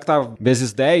média. Um cara que tá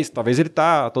vezes 10, talvez ele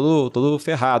tá todo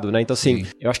ferrado, né? Então assim,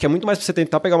 eu acho que é muito mais pra você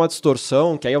tentar pegar uma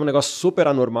distorção, que aí é um negócio super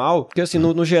anormal, porque assim,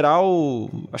 no geral,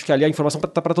 acho que ali a informação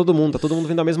tá pra todo mundo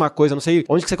vendo a mesma coisa. Não sei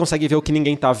onde que você consegue ver o que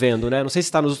ninguém tá vendo, né? Não sei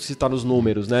se tá nos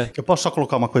números, né? Eu posso só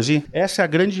colocar uma coisinha? Essa é a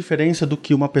grande diferença do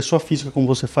que uma pessoa física como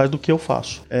você faz do que eu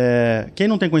faço. Quem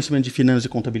não tem conhecimento de finanças e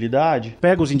contabilidade,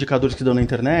 pega os indicadores que dão na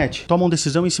internet, toma uma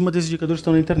decisão em cima desses indicadores que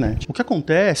estão na internet. O que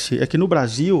acontece é que no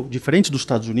Brasil, diferente dos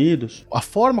Estados Unidos, a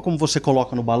forma como você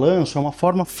coloca no balanço é uma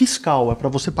forma fiscal, é para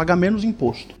você pagar menos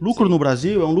imposto. Lucro no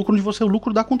Brasil é um lucro onde o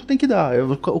lucro dá quanto tem que dar.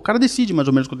 O cara decide mais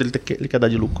ou menos quanto ele quer dar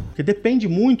de lucro. Porque depende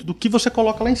muito do que você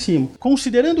coloca lá em cima.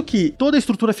 Considerando que toda a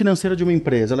estrutura financeira de uma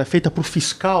empresa ela é feita por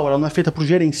fiscal, ela não é feita por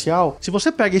gerencial, se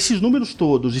você pega esses números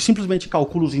todos e simplesmente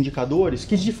calcula os indicadores,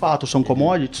 que de fato são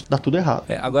commodities, dá tudo errado.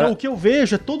 Agora... Então o que eu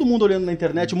vejo é todo mundo olhando na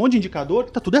internet um monte de indicador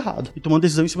que tá tudo errado e tomando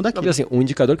decisão em cima daquilo. Porque assim, um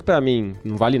indicador que pra mim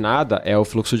não vale nada é o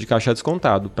fluxo de caixa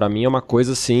descontado. Pra mim é uma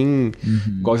coisa assim,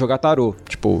 igual jogar tarô.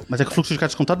 Tipo... Mas é que o fluxo de caixa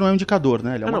descontado não é um indicador,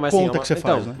 né? Ele é uma conta que você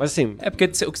faz, né? Mas assim... É porque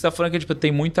o que você tá falando é que tipo,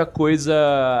 tem muita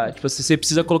coisa... Tipo, você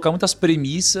precisa colocar muitas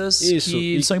premissas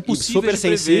que são impossíveis super de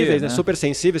prever, sensíveis, né? Super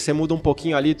sensíveis, você muda um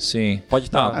pouquinho ali. Sim. Pode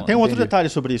estar... Tem um outro detalhe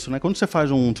sobre isso, né? Quando você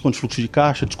faz um desconto de fluxo de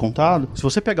caixa descontado, se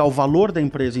você pegar o valor da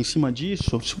empresa em cima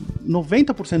disso,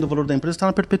 90% do valor da empresa está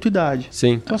na perpetuidade.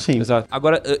 Sim. Então assim... Exato.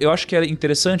 Agora, eu acho que é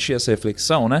interessante essa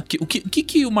reflexão, né? O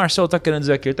que o Marcelo tá querendo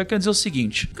dizer aqui? Ele tá querendo dizer o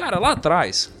seguinte, cara, lá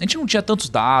atrás, a gente não tinha tantos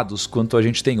dados quanto a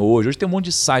gente tem hoje. Hoje tem um monte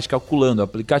de site calculando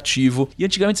aplicativo, e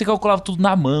antigamente você calculava tudo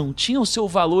na mão. Tinha o seu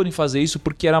valor em fazer isso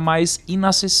porque era mais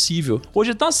inacessível.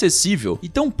 Hoje é tão acessível e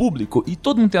tão público, e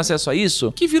todo mundo tem acesso a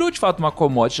isso, que virou de fato uma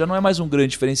commodity, já não é mais um grande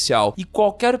diferencial. E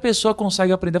qualquer pessoa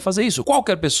consegue aprender a fazer isso.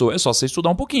 Qualquer pessoa, é só você estudar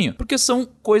um pouquinho. Porque são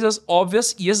coisas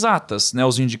óbvias e exatas, né?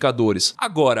 Os indicadores.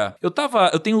 Agora,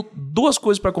 eu tenho duas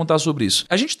coisas pra contar sobre isso.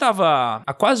 A gente tava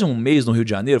há quase um mês no Rio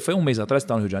de Janeiro. Foi um mês atrás que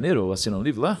tava no Rio de Janeiro, assinando um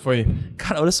livro lá? Foi.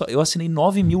 Cara, olha só, eu assinei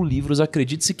 9.000 livros,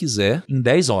 acredite se quiser, em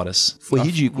 10 horas. Foi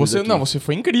ridículo. Você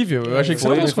foi incrível. Eu achei que você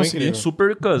não fosse conseguir.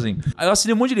 Super cousin. Aí eu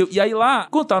assinei um monte de livro. E aí lá,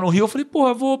 quando eu tava no Rio, eu falei,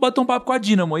 porra, eu vou bater um papo com a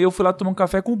Dynamo. E eu fui lá tomar um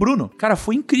café com o Bruno. Cara,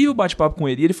 foi incrível o bate-papo com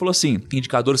ele. E ele falou assim,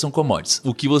 indicadores são commodities.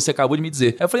 O que você acabou de me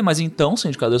dizer. Aí eu falei, mas então, se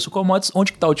indicadores são commodities,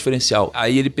 onde que tá o diferencial?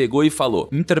 Aí ele pegou e falou,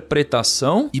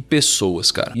 interpretação e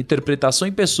pessoas, cara. Interpretação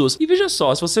e pessoas. E veja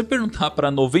só, se você perguntar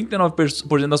pra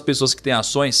 99% das pessoas que têm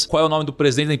ações, qual é o nome do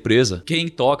presidente da empresa, quem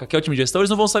toca, quem é o time de gestão, eles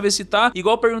não vão saber citar,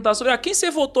 igual perguntar sobre, quem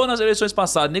você votou nas eleições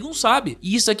passadas? Ninguém sabe.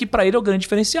 E isso aqui pra ele é o grande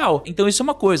diferencial. Então isso é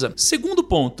uma coisa. Segundo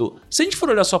ponto, se a gente for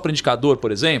olhar só para indicador,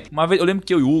 por exemplo, uma vez eu lembro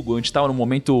que eu e o Hugo, a gente tava num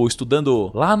momento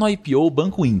estudando lá no IPO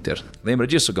Banco Inter. Lembra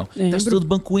disso, Gão? Tá estudando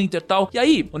Banco Inter e tal. E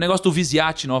aí, o negócio do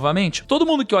Visiat novamente, todo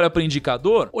mundo que olha para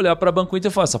indicador, olhar para Banco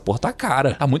Inter e fala, essa porra tá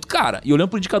cara, tá muito cara. E olhando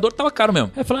pro indicador, tava caro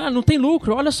mesmo. Aí fala, não tem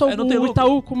lucro, olha só o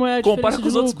Itaú como é a diferença. Compara com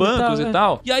os outros bancos e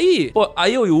tal. E aí,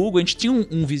 aí eu e o Hugo, a gente tinha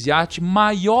um Visiat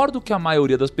maior do que a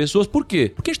maioria das pessoas. Por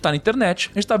quê? Porque a gente tá na internet,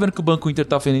 a gente tá vendo que o Banco Inter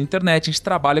tá fazendo na internet, a gente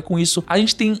trabalha com isso, a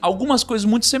gente tem algumas coisas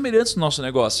muito semelhantes no nosso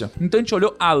negócio. Então a gente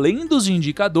olhou além dos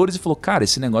indicadores e falou, cara,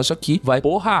 esse negócio aqui vai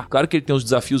porrar. Claro que ele tem os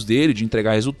desafios dele de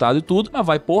entregar resultado e tudo, mas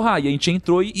vai porrar. E a gente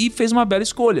entrou e fez uma bela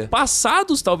escolha.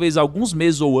 Passados talvez alguns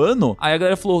meses ou ano, aí a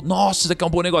galera falou, nossa, isso aqui é um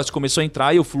bom negócio. Começou a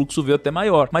entrar e o fluxo veio até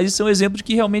maior. Mas isso é um exemplo de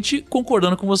que realmente,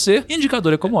 concordando com você,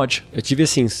 indicador é commodity. Eu tive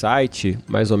esse insight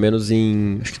mais ou menos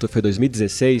acho que foi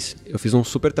 2016, eu fiz um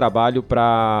super trabalho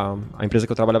pra a empresa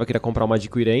que eu trabalhava queria comprar uma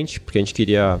adquirente gente, porque a gente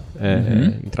queria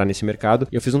entrar nesse mercado.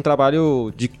 E eu fiz um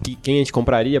trabalho de quem a gente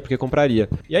compraria, porque compraria.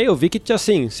 E aí eu vi que,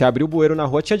 assim, se abrir o bueiro na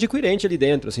rua, tinha adquirente ali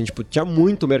dentro, assim, tipo, tinha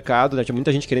muito mercado, né? Tinha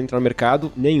muita gente querendo entrar no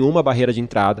mercado, nenhuma barreira de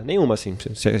entrada, nenhuma, assim.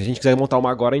 Se a gente quiser montar uma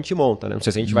agora, a gente monta, né? Não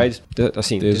sei se a gente vai,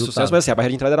 assim, ter sucesso, mas assim, a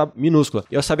barreira de entrada era minúscula.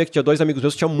 Eu sabia que tinha 2 amigos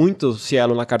meus que tinham muito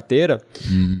Cielo na carteira.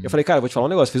 Eu falei, cara, eu vou te falar um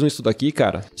negócio, fiz um estudo aqui,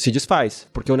 cara, se desfaz,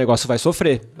 porque o negócio vai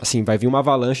sofrer. Assim, vai vir uma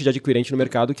avalanche de adquirente no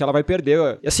mercado que ela vai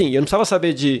perder. E assim, eu não precisava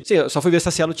saber de... Sim, eu só fui ver se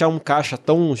a Cielo tinha um caixa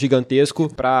tão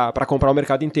gigantesco pra comprar o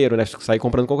mercado inteiro, né? Sair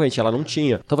comprando concorrente. Ela não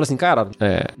tinha. Então eu falei assim, cara,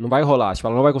 não vai rolar. Tipo,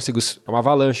 ela não vai conseguir... É uma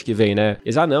avalanche que vem, né?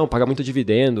 Eles, não, paga muito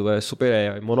dividendo, é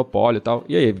super monopólio e tal.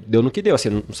 E aí, deu no que deu, assim,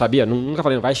 não sabia. Nunca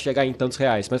falei, não vai chegar em tantos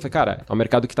reais. Mas eu falei, cara, é um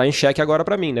mercado que tá em xeque agora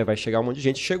pra mim, né? Vai chegar um monte de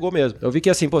gente, chegou mesmo. Eu vi que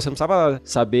assim, pô, você não precisava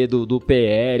saber do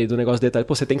PL, do negócio de detalhe.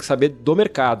 Pô, você tem que saber do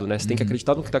mercado, né? Você tem que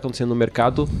acreditar no que tá acontecendo no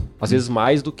mercado, às vezes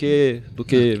mais do que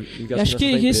investir. Acho que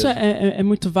isso é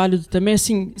muito válido também,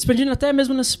 assim, expandindo até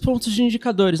mesmo nesses pontos de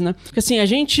indicadores, né? Porque assim, a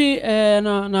gente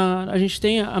a gente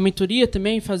tem a mentoria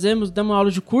também, damos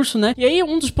aula de curso, né? E aí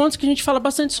um dos pontos que a gente fala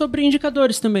bastante sobre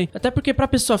indicadores também. Até porque pra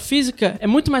pessoa física é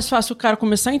muito mais fácil o cara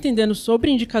começar entendendo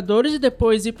sobre indicadores e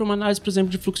depois ir pra uma análise, por exemplo,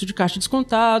 de fluxo de caixa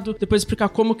descontado, depois explicar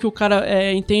como que o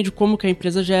cara entende como que a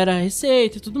empresa gera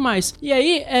receita e tudo mais. E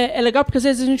aí é legal porque às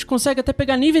vezes a gente consegue até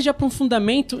pegar níveis de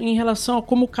aprofundamento em relação a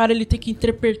como o cara ele tem que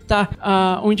interpretar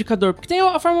o indicador. Porque tem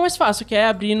a forma mais fácil, que é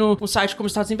abrir um site como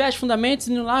Status Invest, Fundamentos,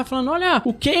 indo lá falando, olha,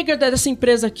 o CAGR dessa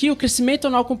empresa aqui, o crescimento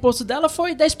anual composto dela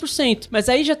foi 10%. Mas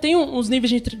aí já tem uns níveis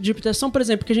de interpretação, por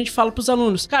exemplo, que a gente fala pros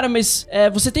alunos. Cara, mas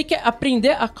você tem que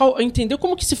aprender a entender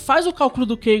como que se faz o cálculo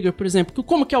do CAGR, por exemplo.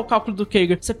 Como que é o cálculo do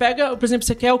CAGR? Você pega, por exemplo,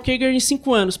 você quer o CAGR em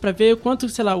 5 anos, pra ver quanto,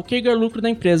 sei lá, o CAGR lucro da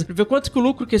empresa, pra ver quanto que o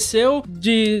lucro cresceu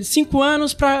de 5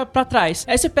 anos pra trás.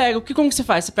 Aí você pega, como que você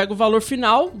faz? Você pega o valor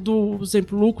final do, por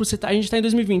exemplo, lucro, a gente tá em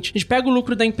 2020. A gente pega o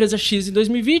lucro da empresa X em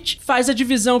 2020, faz a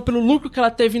divisão pelo lucro que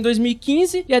ela teve em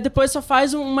 2015 e aí depois só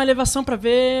faz uma elevação pra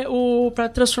ver pra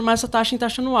transformar essa taxa em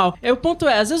taxa anual. Aí o ponto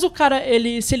às vezes o cara,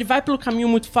 se ele vai pelo caminho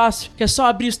muito fácil, que é só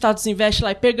abrir o Status Invest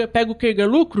lá e pega o CAGR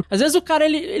lucro, às vezes o cara,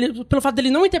 ele pelo fato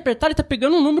dele não interpretar, ele tá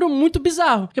pegando um número muito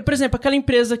bizarro. Porque, por exemplo, aquela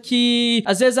empresa que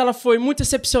às vezes ela foi muito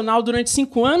excepcional durante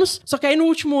 5 anos, só que aí no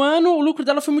último ano o lucro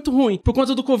dela foi muito ruim, por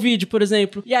conta do Covid, por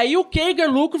exemplo. E aí o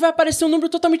CAGR lucro vai aparecer um número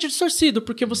totalmente distorcido,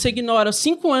 porque você ignora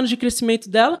 5 anos de crescimento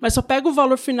dela, mas só pega o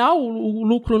valor final, o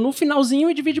lucro no finalzinho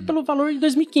e divide pelo valor de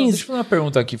 2015. Então, deixa eu fazer uma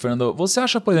pergunta aqui, Fernando. Você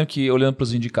acha, por exemplo, que olhando para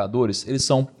os indicadores, eles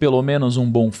são pelo menos um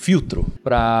bom filtro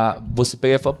para você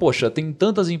pegar e falar, poxa, tem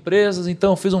tantas empresas,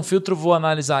 então eu fiz um filtro, vou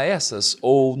analisar essas?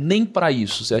 Ou nem para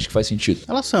isso você acha que faz sentido?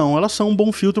 Elas são um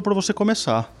bom filtro para você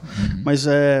começar. Mas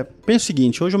pensa o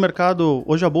seguinte,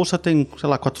 hoje a bolsa tem, sei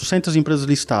lá, 400 empresas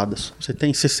listadas. Você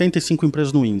tem 65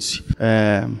 empresas no índice.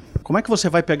 Como é que você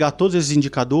vai pegar todos esses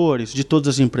indicadores de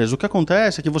todas as empresas? O que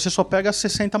acontece é que você só pega as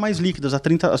 60 mais líquidas,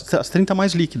 as 30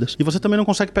 mais líquidas. E você também não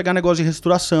consegue pegar negócio de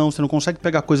reestruturação, você não consegue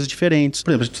pegar coisas diferentes.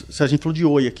 Por exemplo, se a gente falou de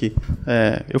Oi aqui,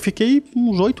 eu fiquei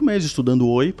uns 8 meses estudando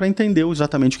Oi para entender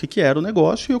exatamente o que era o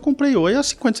negócio e eu comprei Oi a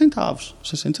 50 centavos,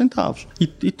 60 centavos.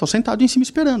 E tô sentado em cima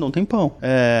esperando há um tempão.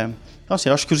 Então, assim,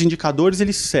 eu acho que os indicadores,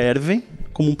 eles servem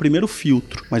como um primeiro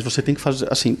filtro, mas você tem que fazer,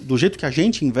 assim, do jeito que a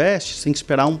gente investe, você tem que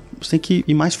esperar você tem que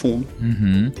ir mais fundo.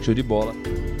 Show de bola.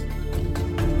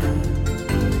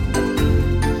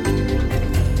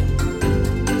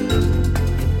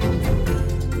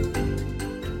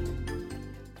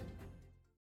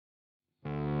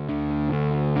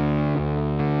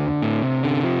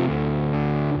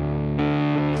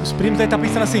 Os primos aí tá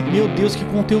pensando assim, meu Deus, que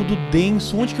conteúdo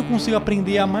denso, onde que eu consigo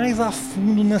aprender a mais a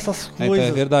fundo nessas coisas?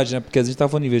 É verdade, né? Porque a gente tá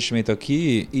falando de investimento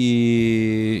aqui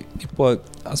e pô,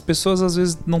 as pessoas às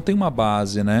vezes não tem uma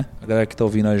base, né? A galera que tá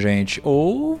ouvindo a gente.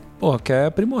 Ou quer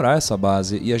aprimorar essa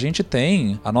base. E a gente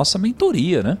tem a nossa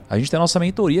mentoria, né? A gente tem a nossa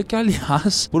mentoria que,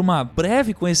 aliás, por uma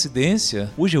breve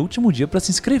coincidência, hoje é o último dia pra se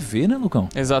inscrever, né, Lucão?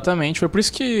 Exatamente. Foi por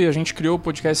isso que a gente criou o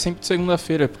podcast sempre de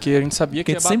segunda-feira, porque a gente sabia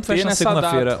que ia bater sempre fecha na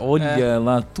segunda-feira. data. Olha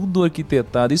lá, tudo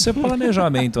arquitetado. Isso é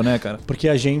planejamento, né, cara? Porque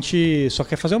a gente só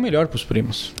quer fazer o melhor pros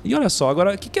primos. E olha só,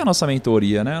 agora, o que é a nossa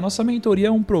mentoria, né? A nossa mentoria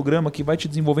é um programa que vai te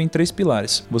desenvolver em 3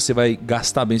 pilares. Você vai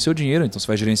gastar bem seu dinheiro, então você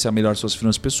vai gerenciar melhor suas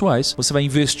finanças pessoais. Você vai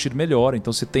investir melhor,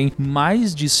 então você tem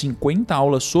mais de 50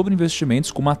 aulas sobre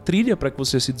investimentos com uma trilha para que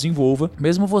você se desenvolva.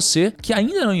 Mesmo você que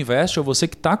ainda não investe ou você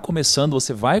que está começando,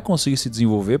 você vai conseguir se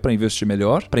desenvolver para investir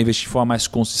melhor, para investir de forma mais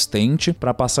consistente,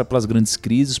 para passar pelas grandes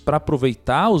crises, para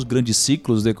aproveitar os grandes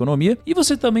ciclos da economia, e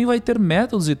você também vai ter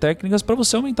métodos e técnicas para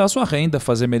você aumentar a sua renda,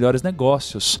 fazer melhores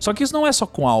negócios. Só que isso não é só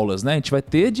com aulas, né? A gente vai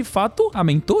ter de fato a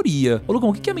mentoria. Ô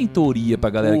Lucão, o que é mentoria? pra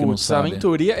galera que não sabe? A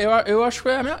mentoria, eu acho que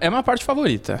é a minha parte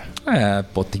favorita.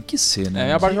 Pô, tem que ser, né? É a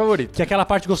minha parte favorita. Que é aquela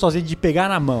parte gostosinha de pegar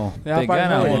na mão.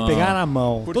 Pegar na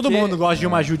mão. Porque, todo mundo gosta de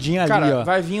uma ajudinha ali, ó. Cara,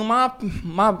 vai vir uma...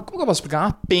 Como que eu posso explicar?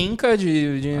 Uma penca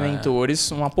de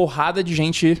mentores, uma porrada de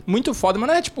gente muito foda, mas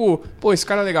não é tipo, pô, esse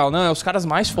cara é legal. Não, é os caras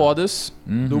mais fodas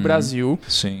do Brasil.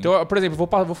 Sim. Então, por exemplo,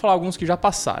 vou falar alguns que já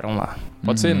passaram lá.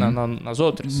 Pode ser nas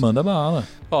outras? Manda bala.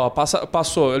 Ó,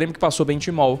 passou, eu lembro que passou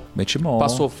Bentimol.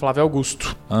 Passou Flávio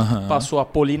Augusto. Passou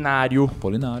Apolinário.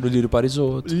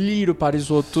 Lírio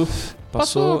Parisotto.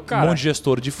 Passou cara, um monte de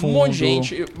gestor de fundo. Um monte de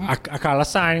gente. A Carla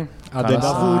Sarne. A Dani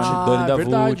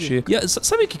Davut. E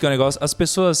sabe o que é o negócio? As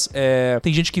pessoas...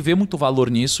 tem gente que vê muito valor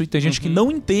nisso e tem gente que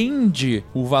não entende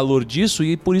o valor disso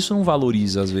e por isso não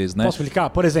valoriza, às vezes, né? Posso explicar?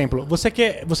 Por exemplo, você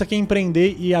quer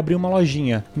empreender e abrir uma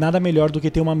lojinha. Nada melhor do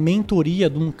que ter uma mentoria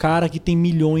de um cara que tem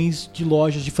milhões de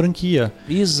lojas de franquia.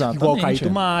 Exatamente. Igual o Caíto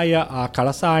Maia, a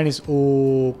Carla Sarnes,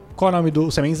 qual é o nome do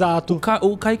Semenzato?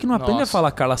 O Kaique não aprende a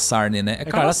falar Carla Sarne, né? É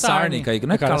Carla Sarne, Kaique.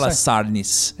 Não é Carla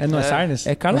Sarnes. Não é Sarnes?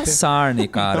 É Carla Sarne,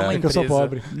 cara. É que eu sou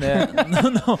pobre.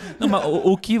 Não, mas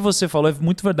o que você falou é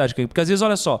muito verdade, Kaique. Porque às vezes,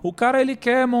 olha só, o cara ele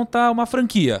quer montar uma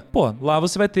franquia. Pô, lá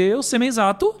você vai ter o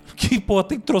Semenzato, que, pô,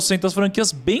 tem trocentas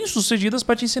franquias bem sucedidas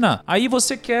pra te ensinar. Aí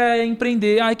você quer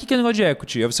empreender. O que é negócio de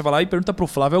equity? Aí você vai lá e pergunta pro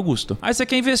Flávio Augusto. Aí você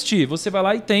quer investir. Você vai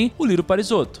lá e tem o Lírio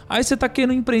Parisotto. Aí você tá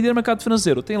querendo empreender no mercado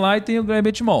financeiro. Tem lá e tem o Guilherme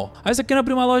Bentimol. Aí você quer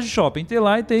abrir uma loja de shopping, tem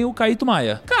lá e tem o Caíto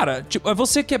Maia. Cara, tipo,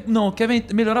 você quer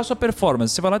melhorar a sua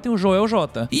performance, você vai lá e tem o Joel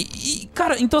J.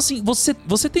 Cara, então assim,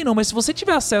 você tem não, mas se você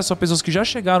tiver acesso a pessoas que já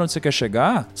chegaram onde você quer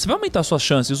chegar, você vai aumentar suas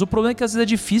chances. O problema é que às vezes é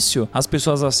difícil as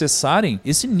pessoas acessarem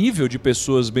esse nível de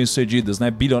pessoas bem-sucedidas,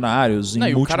 né? Bilionários,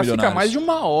 e o cara fica mais de 1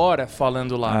 hora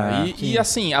falando lá. E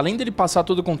assim, além dele passar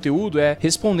todo o conteúdo,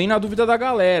 respondendo a dúvida da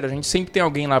galera. A gente sempre tem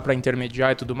alguém lá pra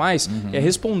intermediar e tudo mais,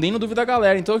 respondendo a dúvida da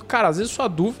galera. Então, cara, às vezes sua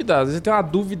dúvida, às vezes tem uma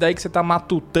dúvida aí que você tá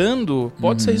matutando,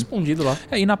 pode ser respondido lá.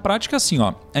 E na prática, assim,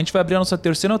 ó, a gente vai abrir a nossa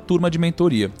 3ª turma de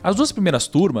mentoria. As 2 primeiras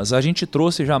turmas, a gente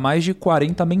trouxe já mais de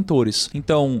 40 mentores.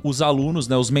 Então, os alunos,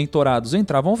 né, os mentorados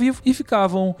entravam ao vivo e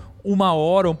ficavam 1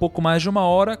 hora, um pouco mais de 1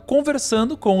 hora,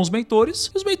 conversando com os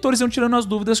mentores. E os mentores iam tirando as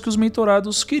dúvidas que os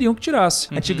mentorados queriam que tirasse.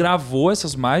 A gente gravou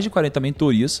essas mais de 40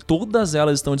 mentorias. Todas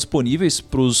elas estão disponíveis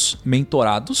para os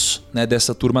mentorados, né,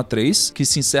 dessa turma 3, que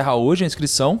se encerra hoje a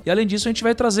inscrição. E além disso, a gente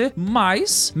vai trazer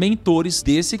mais mentores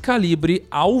desse calibre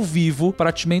ao vivo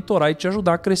para te mentorar e te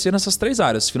ajudar a crescer nessas 3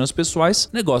 áreas: finanças pessoais,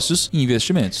 negócios e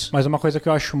investimentos. Mas uma coisa que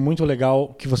eu acho muito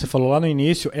legal que você falou lá no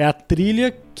início é a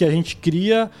trilha que a gente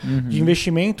cria de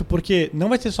investimento, porque não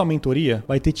vai ser só mentoria,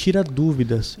 vai ter tira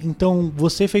dúvidas. Então,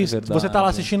 você tá lá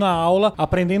assistindo a aula,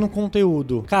 aprendendo um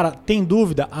conteúdo. Cara, tem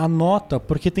dúvida? Anota,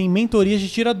 porque tem mentorias de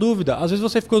tira dúvida. Às vezes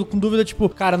você ficou com dúvida, tipo,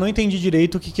 cara, não entendi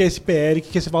direito o que é esse PR, o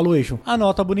que é esse valuation.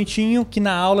 Anota bonitinho, que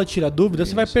na aula tira dúvida,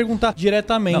 você vai perguntar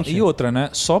diretamente. E outra, né?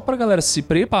 Só pra galera se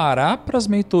preparar pras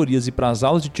mentorias e pras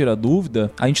aulas de tira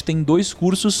dúvida, a gente tem 2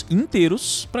 cursos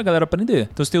inteiros pra galera aprender.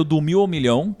 Então, você tem o do 1000 ao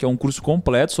milhão, que é um curso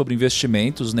completo sobre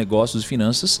investimentos, negócios e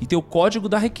finanças, e tem o Código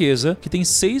da Riqueza, que tem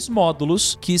 6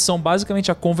 módulos que são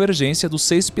basicamente a convergência dos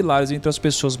 6 pilares entre as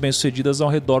pessoas bem-sucedidas ao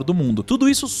redor do mundo. Tudo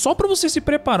isso só pra você se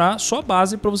preparar, só a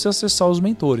base pra você acessar os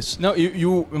mentores. Não,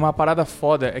 uma parada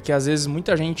foda é que às vezes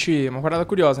muita gente, uma parada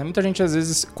curiosa, né? Muita gente às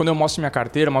vezes, quando eu mostro minha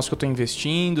carteira, mostro que eu tô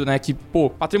investindo, né, que, pô, o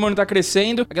patrimônio tá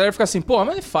crescendo, a galera fica assim, pô,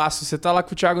 mas é fácil, você tá lá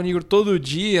com o Thiago Nigro todo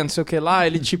dia, não sei o que lá,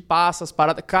 ele te passa as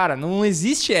paradas. Cara, não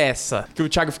existe essa, que o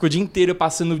Thiago ficou o dia inteiro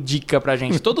passando dica pra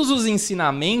gente. Todos os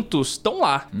ensinamentos estão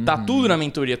lá. Tá tudo na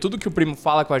mentoria. Tudo que o Primo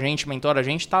fala com a gente, mentora a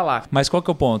gente, tá lá. Mas qual que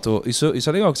é o ponto? Isso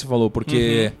é legal que você falou,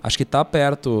 porque acho que tá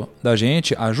perto da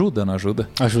gente ajuda, não ajuda?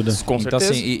 Ajuda. Com então,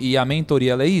 certeza. assim, e a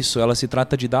mentoria, ela é isso. Ela se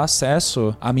trata de dar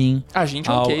acesso a mim. A gente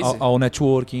é um case. Ao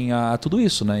networking, a tudo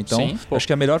isso, né? Então, Sim, acho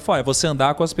que a melhor forma é você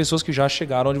andar com as pessoas que já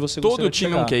chegaram onde você gostaria de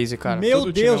chegar. Todo time é um case, cara.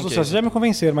 Meu Deus do céu, você já me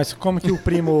convenceram, mas como que o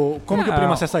Primo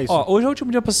acessa isso? Ó, hoje é o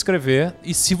último dia pra se inscrever,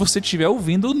 e se você estiver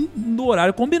ouvindo no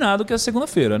horário combinado, que é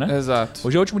segunda-feira, né? Exato.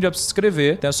 Hoje é o último dia pra se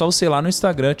inscrever, então é só você ir lá no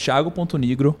Instagram,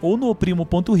 thiago.nigro, ou no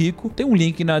primo.rico, tem um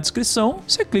link na descrição,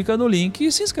 você clica no link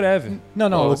e se inscreve.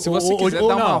 Não, se você quiser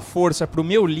dar uma força pro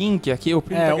meu link aqui, o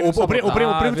Primo o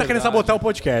Primo tá querendo sabotar o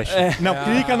podcast. Não,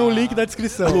 clica no link da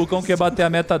descrição. O Lucão quer bater a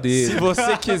meta dele. Se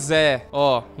você quiser,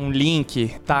 um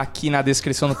link, tá aqui na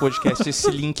descrição do podcast. Esse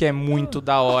link é muito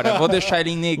da hora. Vou deixar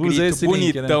ele em negrito, bonitão,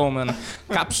 link, né? Mano.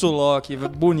 Capsulock,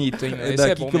 bonito, hein? É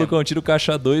daqui que o Lucão tira o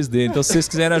caixa 2 dele. Então, se vocês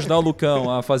quiserem ajudar o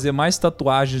Lucão a fazer mais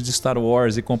tatuagens de Star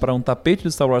Wars e comprar um tapete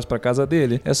de Star Wars pra casa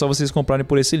dele, é só vocês comprarem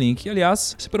por esse link. E,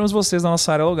 aliás, esperamos vocês na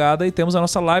nossa área logada e temos a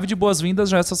nossa live de boas-vindas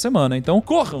já essa semana. Então,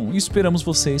 corram e esperamos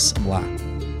vocês lá.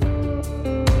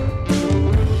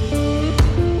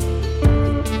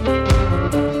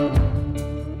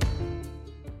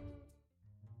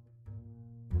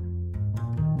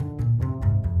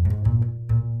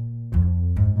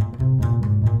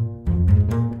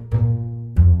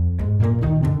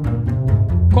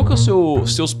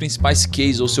 seus principais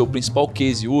cases, ou seu principal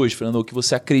case hoje, Fernando, o que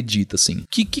você acredita, assim? O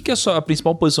que é a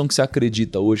principal posição que você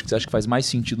acredita hoje, que você acha que faz mais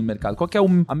sentido no mercado? Qual que é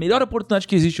a melhor oportunidade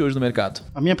que existe hoje no mercado?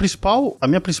 A minha principal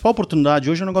oportunidade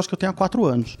hoje é um negócio que eu tenho há 4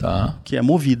 anos. Tá. Que é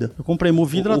Movida. Eu comprei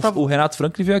Movida, O Renato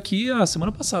Franklin veio aqui a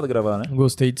semana passada gravar, né?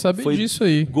 Gostei de saber disso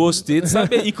aí. Gostei de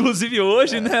saber. Inclusive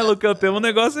hoje, né, Lucão, temos um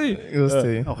negócio aí.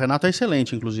 Gostei. O Renato é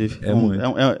excelente, inclusive. É muito.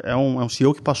 É um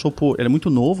CEO que passou por... Ele é muito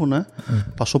novo, né?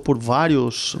 Passou por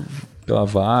vários... Pela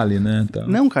Vale, né? Tá.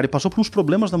 Não, cara, ele passou por uns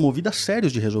problemas da Movida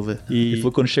sérios de resolver. E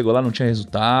foi quando chegou lá, não tinha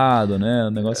resultado, né?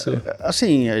 O negócio...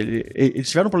 Assim, eles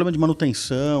tiveram um problema de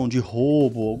manutenção, de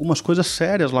roubo, algumas coisas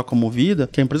sérias lá com a Movida,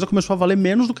 que a empresa começou a valer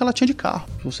menos do que ela tinha de carro.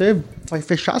 Se você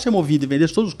fechasse a Movida e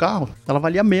vendesse todos os carros, ela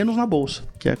valia menos na bolsa,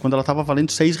 que é quando ela estava valendo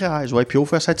R$6. O IPO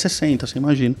foi a 7,60, você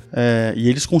imagina. E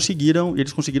eles conseguiram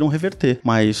reverter.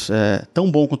 Mas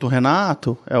tão bom quanto o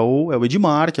Renato é o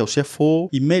Edmar, que é o CFO,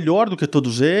 e melhor do que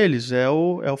todos eles é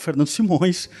o Fernando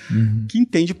Simões, que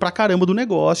entende pra caramba do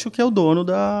negócio, que é o dono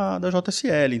da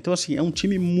JSL. Então, assim, é um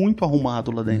time muito arrumado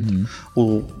lá dentro.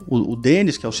 O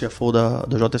Denis, que é o CFO da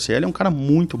JSL, é um cara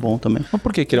muito bom também. Mas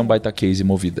por que ele é um baita case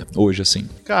Movida hoje, assim?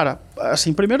 Cara,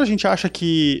 assim, primeiro a gente acha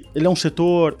que ele é um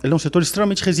setor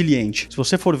extremamente resiliente. Se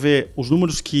você for ver os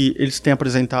números que eles têm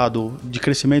apresentado de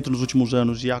crescimento nos últimos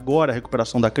anos e agora a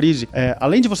recuperação da crise,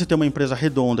 além de você ter uma empresa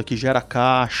redonda que gera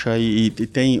caixa e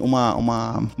tem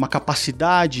uma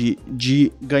capacidade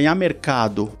de ganhar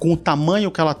mercado com o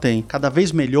tamanho que ela tem cada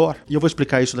vez melhor, e eu vou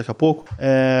explicar isso daqui a pouco,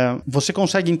 você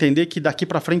consegue entender que daqui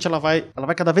pra frente ela vai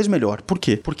cada vez melhor. Por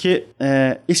quê? Porque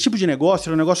esse tipo de negócio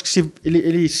é um negócio que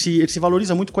ele se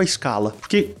valoriza muito com a escala.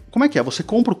 Porque como é que é? Você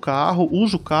compra o carro,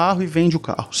 usa o carro e vende o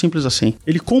carro. Simples assim.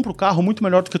 Ele compra o carro muito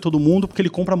melhor do que todo mundo porque ele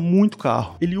compra muito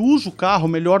carro. Ele usa o carro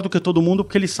melhor do que todo mundo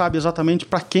porque ele sabe exatamente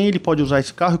para quem ele pode usar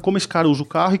esse carro e como esse cara usa o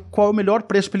carro e qual é o melhor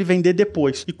preço para ele vender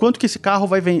depois. E quanto que esse carro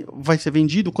vai ser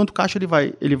vendido, quanto caixa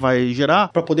ele vai gerar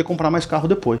para poder comprar mais carro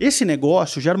depois. Esse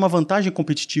negócio gera uma vantagem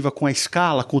competitiva com a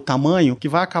escala, com o tamanho, que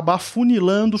vai acabar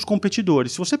funilando os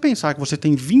competidores. Se você pensar que você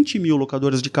tem 20 mil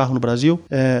locadoras de carro no Brasil,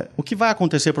 o que vai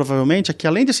acontecer provavelmente é que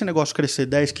além desse negócio crescer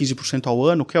 10, 15% ao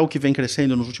ano, que é o que vem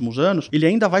crescendo nos últimos anos, ele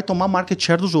ainda vai tomar market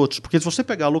share dos outros. Porque se você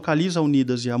pegar a Localiza, a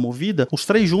Unidas e a Movida, os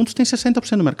três juntos têm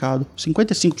 60% do mercado,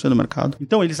 55% do mercado.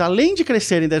 Então, eles além de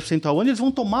crescerem 10% ao ano, eles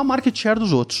vão tomar market share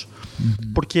dos outros.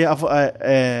 Porque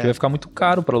vai ficar muito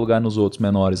caro para alugar nos outros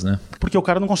menores, né? Porque o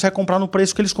cara não consegue comprar no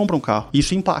preço que eles compram o carro.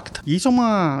 Isso impacta. E isso é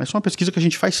uma pesquisa que a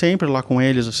gente faz sempre lá com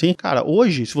eles, assim. Cara,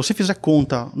 hoje, se você fizer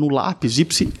conta no lápis,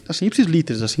 ipsis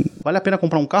literis, assim, vale a pena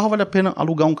comprar um carro ou vale a pena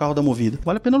alugar um carro da Movida?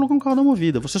 Vale a pena alugar um carro da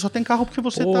Movida. Você só tem carro porque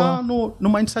você tá no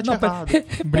mindset errado.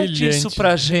 Repete isso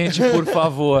pra gente, por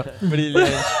favor.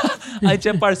 Brilhante. A gente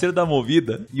é parceiro da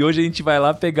Movida e hoje a gente vai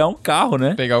lá pegar um carro,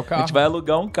 né? Pegar o carro. A gente vai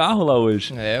alugar um carro lá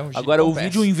hoje. Agora, ouvir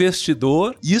de um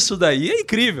investidor, isso daí é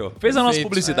incrível. Fez a nossa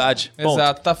publicidade.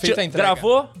 Exato, tá feita a entrega.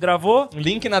 Gravou?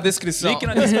 Link na descrição.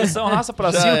 Raça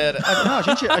pra cima.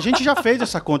 Não, a gente já fez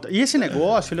essa conta. E esse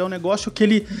negócio, ele é um negócio que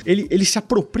ele se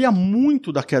apropria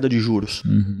muito da queda de juros.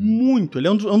 Muito. Ele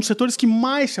é um dos setores que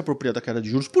mais se apropria da queda de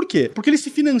juros. Por quê? Porque ele se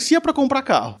financia pra comprar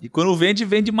carro. E quando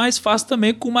vende mais fácil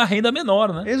também com uma renda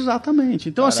menor, né? Exatamente.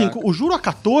 Então, assim, o juro a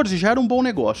 14 já era um bom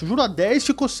negócio. O juro a 10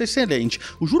 ficou excelente.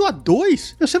 O juro a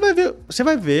 2, você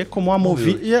vai ver como a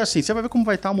Movida... E assim, você vai ver como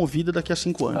vai estar a Movida daqui a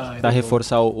 5 anos. Pra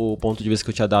reforçar o ponto de vista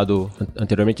que eu tinha dado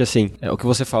anteriormente, assim, o que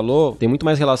você falou tem muito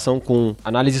mais relação com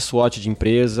análise SWOT de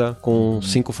empresa, com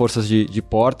 5 forças de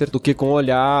Porter, do que com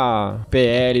olhar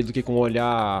PL, do que com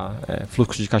olhar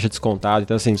fluxo de caixa descontado.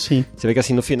 Então, assim, sim, você vê que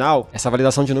assim, no final, essa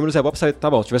validação de números é boa pra saber, tá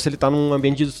bom, se ele tá num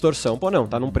ambiente de distorção, pô, não,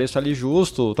 tá num preço ali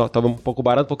justo, tá um pouco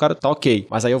barato pro cara, tá ok.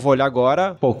 Mas aí eu vou olhar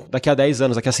agora, pô, daqui a 10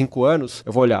 anos, daqui a 5 anos,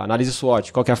 eu vou olhar análise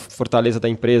SWOT, qual que é a fortaleza da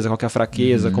empresa, qual que é a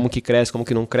fraqueza, como que cresce, como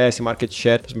que não cresce, market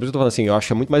share. Por isso que eu tô falando assim, eu acho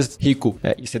que é muito mais rico.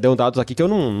 E você deu dados aqui que eu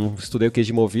não estudei o que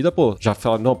de Movida, pô, já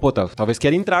fala, não, pô, talvez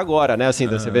queira entrar agora, né? Assim,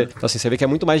 você vê, então, assim, você vê que é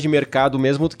muito mais de mercado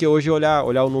mesmo do que hoje olhar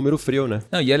o número frio, né?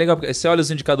 Não, e é legal, porque você olha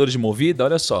os indicadores de Movida,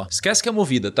 olha só, esquece que é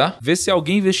Movida, tá? Vê se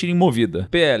alguém investir em Movida.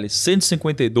 PL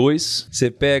 152,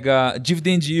 você pega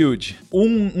dividend yield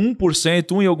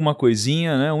 1%, 1 e alguma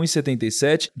coisinha, né?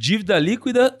 1,77. Dívida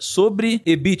líquida sobre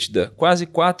EBITDA, quase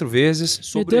 4 vezes.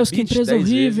 Sobre Meu Deus, que empresa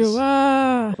horrível.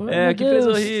 quebrar. Que empresa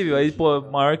horrível. Aí, pô,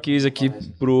 maior case aqui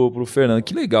pro Fernando.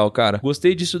 Que legal, cara.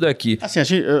 Gostei disso daqui. Assim,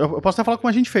 eu posso até falar como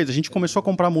a gente fez. A gente começou a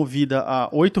comprar a Movida a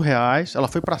R$8, ela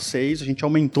foi pra 6, a gente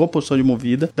aumentou a posição de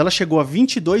Movida. Daí ela chegou a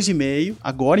 22,5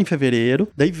 agora em fevereiro.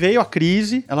 Daí veio a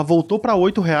crise, ela voltou pra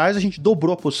R$8, a gente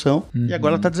dobrou a posição e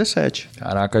agora ela tá 17.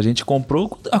 Caraca, a gente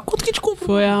comprou... A quanto que a gente comprou?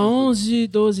 Foi a 11,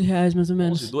 12 reais mais ou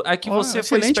menos. Aqui você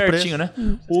foi espertinho, preço.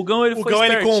 né? O Gão, ele foi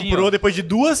espertinho. Ele comprou depois de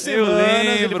 2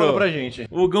 semanas e falou pra gente.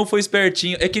 O Gão foi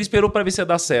espertinho. É que ele esperou pra ver se ia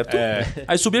dar certo.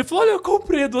 Aí subiu e falou, olha, eu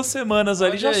comprei 2 semanas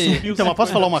ali, já subiu. Então, mas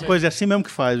posso falar uma coisa? É assim mesmo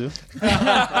que faz, viu?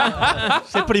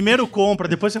 Você primeiro compra,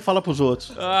 depois você fala pros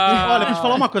outros. Olha, deixa eu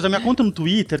falar uma coisa. A minha conta no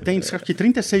Twitter tem aqui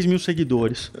 36 mil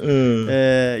seguidores.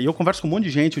 E eu converso com um monte de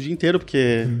gente o dia inteiro,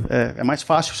 porque é mais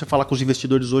fácil você falar com os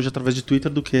investidores hoje através de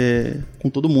Twitter do que com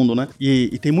todo mundo, né?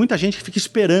 E tem muita gente que fica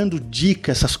esperando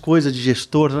dica, essas coisas de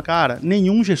gestor. Cara,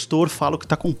 nenhum gestor fala o que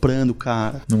tá comprando,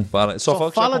 cara. Não fala.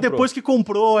 Só fala depois que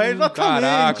comprou. Exatamente.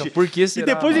 Caraca, por que será? E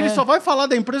depois ele só vai falar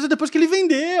da empresa depois que ele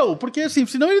vendeu. Porque assim,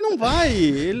 senão ele não vai.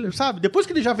 Ele, sabe? Depois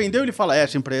que ele já vendeu, ele fala,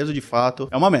 essa empresa de fato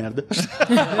é uma merda.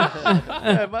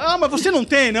 Mas você não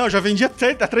tem? Não, eu já vendi há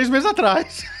 3 meses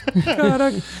atrás.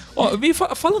 Caraca. Ó,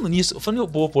 falando nisso, falando em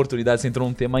boa oportunidade, você entrou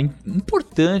num tema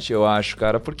importante, eu acho,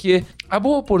 cara, porque a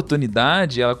boa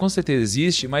oportunidade, ela com certeza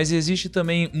existe, mas existe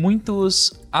também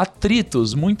muitos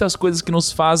atritos, muitas coisas que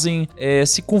nos fazem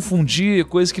se confundir,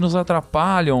 coisas que nos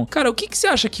atrapalham. Cara, o que você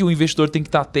acha que o investidor tem que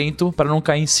estar atento para não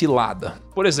cair em cilada?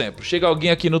 Por exemplo, chega alguém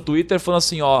aqui no Twitter falando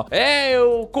assim, ó,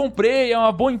 eu comprei, é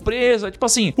uma boa empresa. Tipo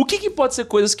assim, o que pode ser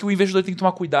coisas que o investidor tem que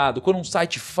tomar cuidado? Quando um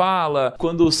site fala,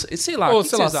 quando, sei lá, ou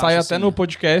sei lá, sai acham, até no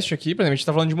podcast aqui, por exemplo, a gente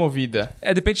tá falando de Movida.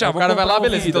 Depende, o cara vai lá,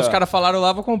 beleza, então os caras falaram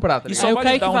lá, vou comprar. Tá ligado? Aí o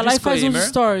Kaique vai lá e faz uns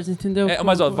stories, entendeu?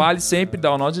 Mas ó, vale sempre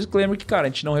dar o nosso disclaimer que, cara, a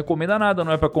gente não recomenda nada,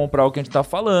 não é pra comprar o que a gente tá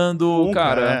falando, nunca,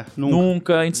 cara.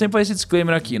 Nunca. A gente sempre faz esse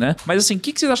disclaimer aqui, né? Mas assim, o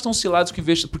que vocês acham tão cilados com o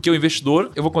investidor? Porque o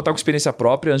investidor, eu vou contar com experiência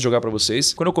própria antes de jogar pra vocês.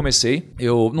 Quando eu comecei,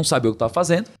 eu não sabia o que eu tava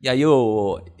fazendo. E aí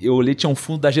eu olhei, tinha um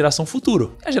fundo da Geração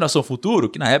Futuro. A Geração Futuro,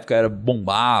 que na época era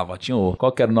bombava, tinha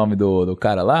qual que era o nome do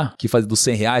cara lá? Que fazia dos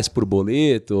R$100 por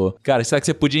boleto. Cara, será que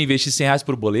você podia investir R$100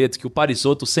 por boleto? Que o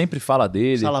Parisotto sempre fala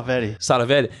dele. Sala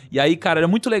velha. E aí, cara, era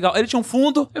muito legal. Ele tinha um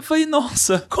fundo, eu falei,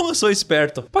 nossa, como eu sou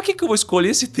esperto. Pra que eu vou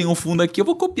escolher se tem um fundo aqui? Eu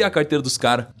vou copiar a carteira dos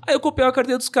caras. Aí eu copiei a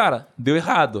carteira dos caras. Deu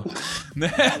errado.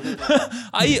 Né?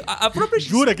 Aí, a própria...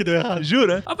 Jura que deu errado?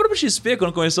 Jura? A própria XP,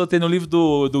 quando começou a ter no livro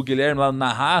do Guilherme lá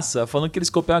na raça, falando que eles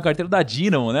copiaram a carteira da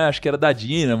Dynamo, né? Acho que era da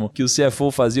Dynamo, que o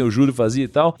CFO fazia, o Júlio fazia e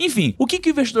tal. Enfim, o que o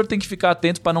investidor tem que ficar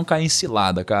atento pra não cair em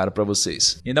cilada, cara, pra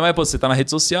vocês? E ainda mais, você tá na rede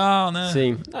social, né?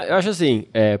 Sim. Eu acho assim,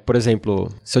 por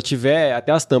exemplo, se eu tiver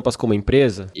até as tampas como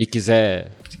empresa e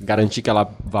quiser garantir que ela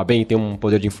vá bem e tenha um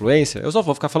poder de influência, eu só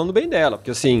vou ficar falando bem dela.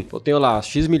 Porque assim, eu tenho lá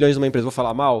X milhões numa empresa, vou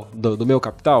falar mal do meu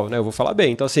capital, né? Eu vou falar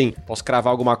bem. Então assim, posso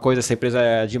cravar alguma coisa, essa empresa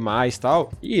é demais e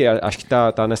tal. E acho que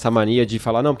tá nessa mania de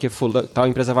falar, não, porque tal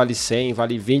empresa vale 100,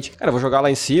 vale 20. Cara, eu vou jogar lá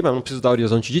em cima, não preciso dar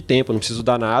horizonte de tempo, não preciso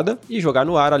dar nada e jogar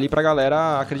no ar ali pra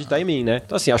galera acreditar em mim, né?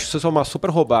 Então assim, acho que isso é uma super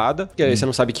roubada, porque aí você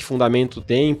não sabe que fundamento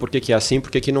tem, por que é assim,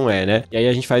 por que não é, né? E aí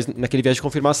a gente faz naquele viés de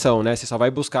confirmação, né? Você só vai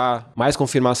buscar mais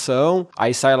confirmação,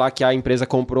 aí sai lá que a empresa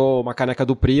comprou uma caneca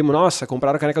do primo, nossa,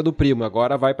 compraram a caneca do primo,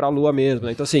 agora vai pra lua mesmo,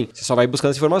 né? Então assim, você só vai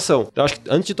buscando essa informação. Então acho que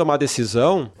antes de tomar a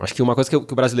decisão, acho que uma coisa que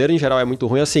o brasileiro em geral é muito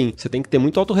ruim, assim, você tem que ter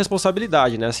muito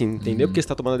autorresponsabilidade, né? Assim, entender porque você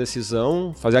tá tomando a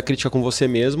decisão, fazer a crítica com você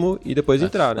mesmo e depois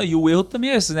entrar, né? E o erro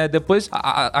também é esse, né? Depois,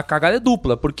 a cagada é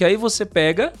dupla, porque aí você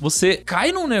pega, você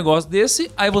cai num negócio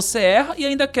desse, aí você erra e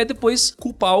ainda quer depois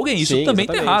culpar alguém. Isso Sim, também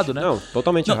exatamente. tá errado, né? Não,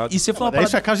 totalmente errado. E você falou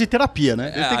Isso é caso de terapia,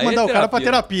 né? Ele tem que mandar o cara pra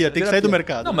terapia, tem que sair do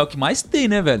mercado. Não, mas é o que mais tem,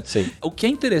 né, velho? Sim. O que é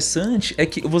interessante é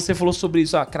que você falou sobre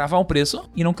isso, cravar um preço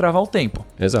e não cravar o tempo.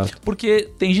 Exato. Porque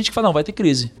tem gente que fala, não, vai ter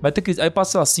crise. Vai ter crise. Aí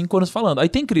passa, sei lá, 5 anos falando, aí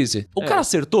tem crise. O cara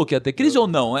acertou que ia ter crise ou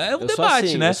não? É um debate,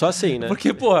 assim, né? Eu sou assim, né?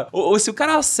 Porque, porra, se o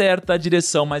cara acerta a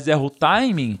direção, mas erra o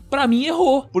timing, pra mim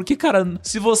errou. Porque, cara,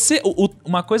 se você...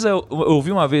 uma coisa, eu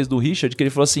ouvi uma vez do Richard, que ele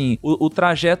falou assim, o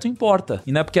trajeto importa.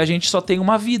 E não é porque a gente só tem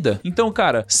uma vida. Então,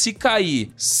 cara, se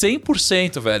cair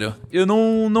 100%, velho, eu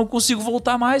não consigo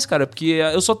voltar mais, cara, porque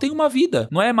eu só tenho uma vida.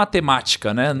 Não é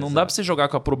matemática, né? Não dá pra você jogar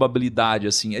com a probabilidade,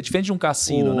 assim. É diferente de um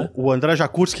cassino, né? O André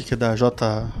Jakurski, que é da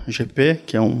JGP,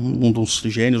 que é um dos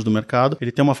gênios do mercado,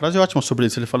 ele tem uma frase frase ótima sobre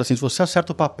isso. Ele fala assim, se você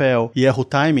acerta o papel e erra o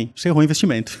timing, você errou o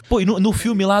investimento. Pô, e no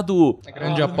filme lá do...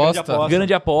 Grande aposta.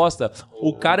 Grande aposta.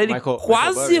 O cara, ele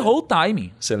quase errou o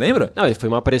timing. Você lembra? Não, ele foi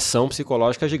uma pressão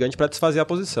psicológica gigante pra desfazer a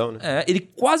posição, né? Ele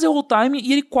quase errou o timing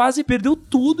e ele quase perdeu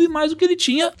tudo e mais do que ele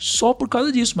tinha só por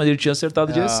causa disso. Mas ele tinha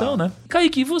acertado a direção, né?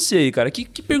 Kaique, e você aí, cara?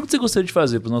 Que pergunta você gostaria de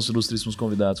fazer pros nossos ilustríssimos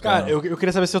convidados? Cara, eu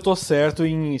queria saber se eu tô certo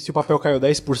em se o papel caiu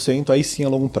 10%, aí sim a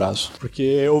longo prazo. Porque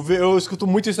eu escuto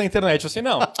muito isso na internet. Assim,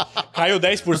 não, caiu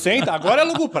 10%, agora é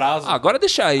longo prazo. Agora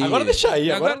deixa aí. Agora deixa aí.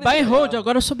 Buy and hold,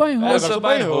 agora eu sou buy and hold. Eu sou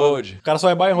buy and hold. O cara só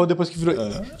é buy and hold depois que virou...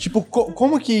 Tipo,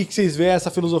 como que vocês veem essa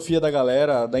filosofia da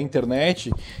galera da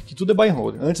internet, que tudo é buy and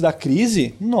hold? Antes da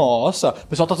crise, nossa, o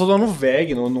pessoal tá todo dando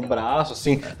VEG no braço,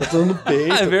 assim, tá todo no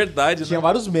peito. É verdade, Tinha né?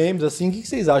 vários memes, assim. O que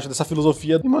vocês acham dessa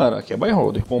filosofia? Mano, aqui é buy and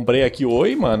hold. Comprei aqui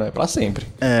hoje, mano, é pra sempre.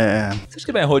 Você acha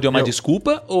que buy and hold é uma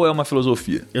desculpa ou é uma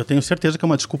filosofia? Eu tenho certeza que é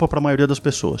uma desculpa pra maioria das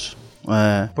pessoas.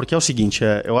 Porque é o seguinte,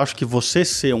 eu acho que você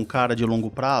ser um cara de longo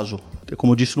prazo,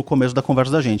 como eu disse no começo da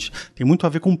conversa da gente, tem muito a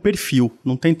ver com perfil,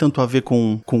 não tem tanto a ver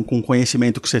com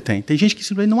conhecimento que você tem. Tem gente que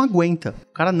simplesmente não aguenta.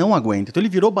 O cara não aguenta. Então ele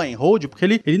virou buy and hold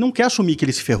porque ele não quer assumir que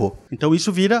ele se ferrou. Então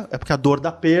isso vira... É porque a dor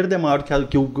da perda é maior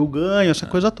que o ganho, essa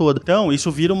coisa toda. Então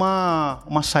isso vira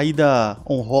uma saída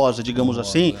honrosa, digamos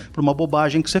assim, pra uma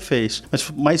bobagem que você fez.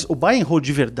 Mas o buy and hold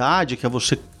de verdade, que é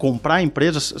você comprar a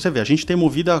empresa... Você vê, a gente tem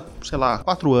Movida, sei lá,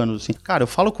 4 anos, assim. Cara, eu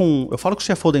falo com o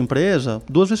CFO da empresa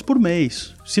 2 vezes por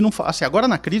mês. Se não, assim, agora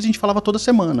na crise a gente falava toda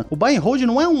semana. O buy and hold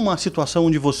não é uma situação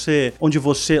onde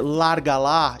você larga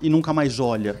lá e nunca mais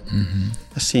olha.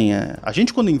 Assim, a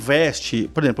gente quando investe,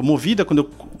 por exemplo, Movida, quando eu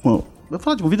vou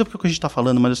falar de Movida porque é o que a gente tá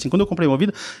falando, mas assim, quando eu comprei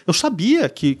Movida, eu sabia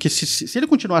que se ele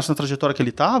continuasse na trajetória que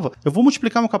ele tava, eu vou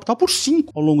multiplicar meu capital por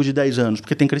 5 ao longo de 10 anos,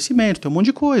 porque tem crescimento, tem um monte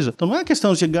de coisa. Então não é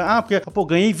questão de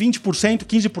ganhei 20%,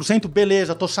 15%,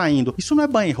 beleza, tô saindo. Isso não é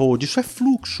buy and hold, isso é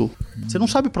fluxo. Você não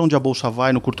sabe pra onde a bolsa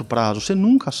vai no curto prazo, você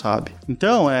nunca sabe.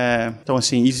 Então,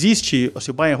 assim, existe,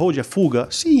 assim, o buy and hold é fuga?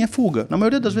 Sim, é fuga. Na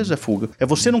maioria das vezes é fuga. É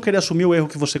você não querer assumir o erro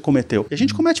que você cometeu. E a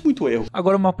gente comete muito erro.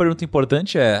 Agora, uma pergunta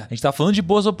importante a gente tá falando de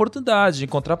boas oportunidades, de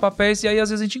encontrar papéis, e aí às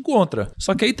vezes a gente encontra.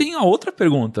 Só que aí tem a outra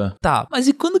pergunta. Tá, mas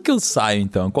e quando que eu saio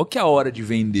então? Qual que é a hora de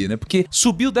vender, né? Porque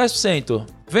subiu 10%.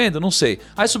 Vendo? Não sei.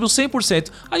 Aí subiu 100%.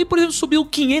 Aí, por exemplo, subiu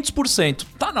 500%.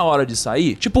 Tá na hora de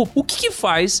sair? Tipo, o que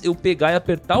faz eu pegar e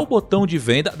apertar o botão de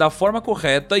venda da forma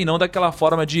correta e não daquela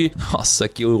forma de... Nossa,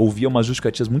 que eu ouvia umas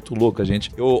justificativas muito loucas,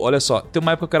 gente. Olha só, tem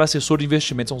uma época que eu era assessor de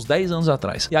investimentos, uns 10 anos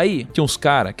atrás. E aí, tinha uns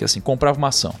caras que, assim, compravam uma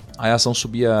ação. Aí a ação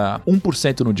subia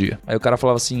 1% no dia. Aí o cara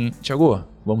falava assim, Thiago,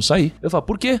 vamos sair. Eu falo,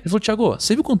 por quê? Ele falou, Thiago,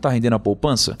 você viu quanto tá rendendo a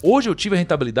poupança? Hoje eu tive a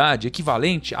rentabilidade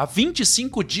equivalente a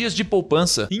 25 dias de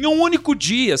poupança. Em um único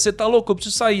dia. Você tá louco? Eu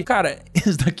preciso sair. Cara,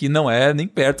 isso daqui não é nem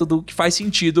perto do que faz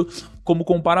sentido como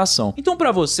comparação. Então,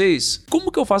 pra vocês,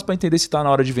 como que eu faço pra entender se tá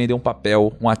na hora de vender um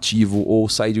papel, um ativo ou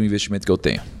sair de um investimento que eu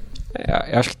tenho?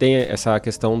 Eu acho que tem essa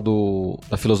questão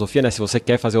da filosofia, né? Se você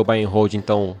quer fazer o buy and hold,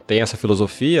 então tem essa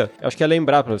filosofia. Eu acho que é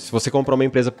lembrar, se você comprou uma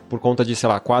empresa por conta de, sei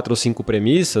lá, 4 ou 5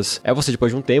 premissas, é você,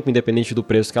 depois de um tempo, independente do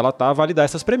preço que ela tá, validar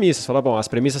essas premissas. Falar, bom, as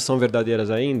premissas são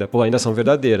verdadeiras ainda? Pô, ainda são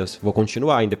verdadeiras. Vou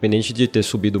continuar, independente de ter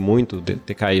subido muito, de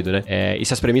ter caído, né? E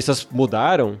se as premissas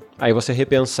mudaram, aí você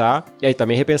repensar, e aí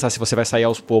também repensar se você vai sair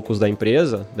aos poucos da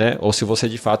empresa, né? Ou se você,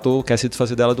 de fato, quer se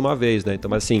desfazer dela de uma vez, né? Então,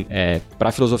 mas assim,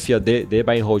 pra filosofia de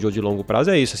buy and hold ou de longo prazo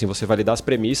é isso, assim, você validar as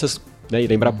premissas, né, e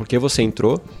lembrar por que você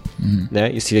entrou,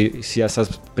 né, e se essas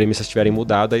premissas tiverem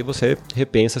mudado, aí você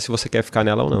repensa se você quer ficar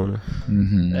nela ou não, né.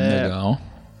 Legal.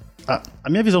 A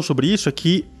minha visão sobre isso é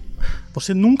que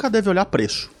você nunca deve olhar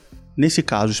preço. Nesse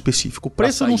caso específico. O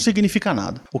preço não significa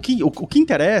nada. O que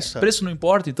interessa... O preço não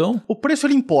importa, então? O preço,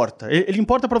 ele importa. Ele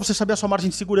importa pra você saber a sua margem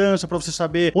de segurança, pra você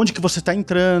saber onde que você tá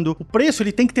entrando. O preço,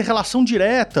 ele tem que ter relação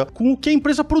direta com o que a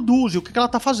empresa produz e o que ela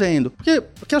tá fazendo.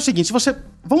 Porque é o seguinte, se você...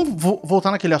 Vamos voltar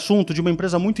naquele assunto de uma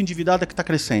empresa muito endividada que tá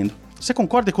crescendo. Você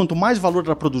concorda que quanto mais valor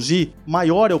ela produzir,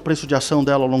 maior é o preço de ação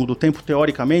dela ao longo do tempo,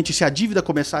 teoricamente? E se a dívida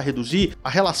começar a reduzir,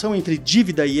 a relação entre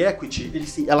dívida e equity,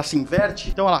 ela se inverte?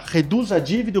 Então ela reduz a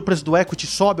dívida e o preço do equity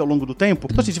sobe ao longo do tempo?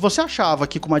 Então assim, se você achava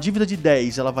que com uma dívida de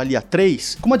 10 ela valia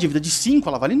 3, com uma dívida de 5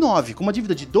 ela vale 9, com uma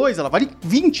dívida de 2 ela vale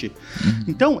 20.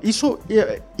 Então isso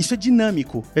é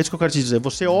dinâmico. É isso que eu quero te dizer.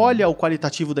 Você olha o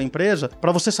qualitativo da empresa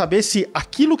para você saber se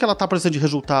aquilo que ela está apresentando de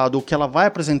resultado, o que ela vai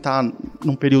apresentar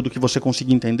num período que você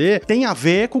conseguir entender, tem a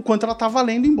ver com o quanto ela tá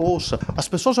valendo em bolsa. As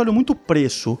pessoas olham muito o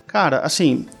preço. Cara,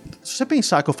 assim, se você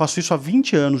pensar que eu faço isso há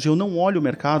 20 anos e eu não olho o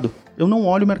mercado, Eu não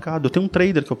olho o mercado. Eu tenho um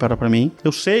trader que opera pra mim.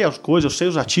 Eu sei as coisas, eu sei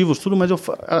os ativos, tudo, mas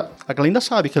a Glenda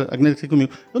sabe que a Glenda tá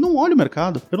comigo. Eu não olho o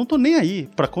mercado. Eu não tô nem aí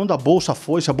pra quando a bolsa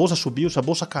foi, se a bolsa subiu, se a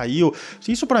bolsa caiu.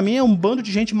 Isso pra mim é um bando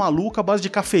de gente maluca à base de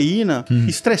cafeína,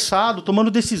 estressado, tomando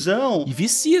decisão. E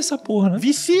vicia essa porra, né?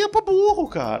 Vicia pra burro,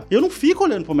 cara. Eu não fico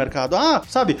olhando pro mercado.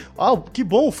 Que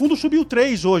bom, o fundo subiu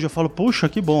 3 hoje. Eu falo, puxa,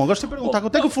 que bom. Agora se você perguntar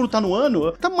quanto é que o fundo tá no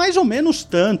ano, tá mais ou menos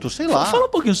tanto, sei lá. Fala um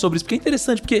pouquinho sobre isso, porque é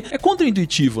interessante, porque é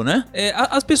contraintuitivo, né?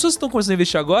 As pessoas que estão começando a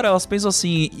investir agora, elas pensam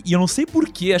assim, e eu não sei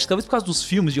porquê, acho que talvez por causa dos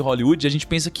filmes de Hollywood, a gente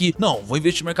pensa que, não, vou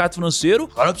investir no mercado financeiro,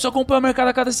 agora eu preciso acompanhar o mercado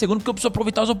a cada segundo, porque eu preciso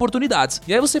aproveitar as oportunidades.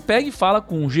 E aí você pega e fala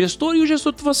com o gestor, e o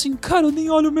gestor fala assim, cara, eu nem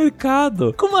olho o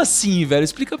mercado. Como assim, velho?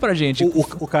 Explica pra gente.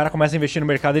 O cara começa a investir no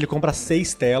mercado, ele compra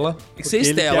 6 telas.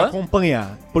 6 telas. Ele quer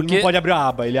acompanhar. Porque não pode abrir a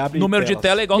aba, ele abre número telas. de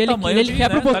tela é igual o tamanho ele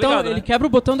quebra o botão, ligado, né? ele quebra o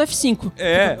botão do F5.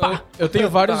 Eu tenho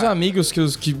vários amigos que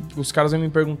os caras vêm me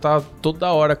perguntar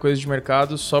toda hora coisas de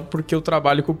mercado só porque eu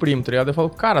trabalho com o primo, tá ligado? Eu falo,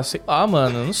 cara, sei lá,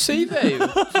 mano, não sei, velho.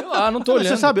 Sei lá, não tô olhando.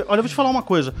 Você sabe, olha, eu vou te falar uma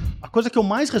coisa. A coisa que eu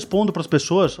mais respondo pras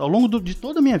pessoas ao longo de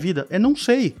toda a minha vida é não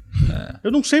sei.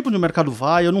 Eu não sei pra onde o mercado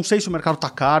vai, eu não sei se o mercado tá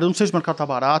caro, eu não sei se o mercado tá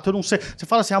barato, eu não sei. Você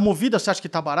fala assim, a Movida você acha que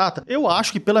tá barata? Eu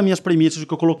acho que, pelas minhas premissas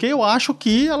que eu coloquei, eu acho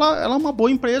que ela é uma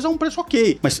boa empresa, é um preço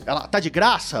ok. Mas ela tá de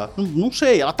graça? Não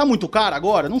sei. Ela tá muito cara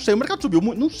agora? Não sei. O mercado subiu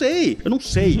muito? Não sei. Eu não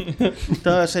sei.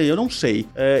 Então, assim, eu não sei.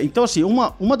 Então, assim,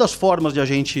 uma das formas da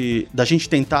gente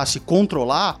tentar se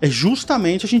controlar é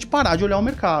justamente a gente parar de olhar o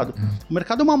mercado. O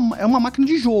mercado é uma máquina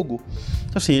de jogo.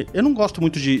 Então, assim, eu não gosto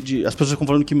muito de as pessoas ficam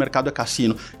falando que o mercado é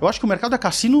cassino. Eu acho que o mercado é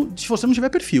cassino se você não tiver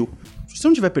perfil. Se você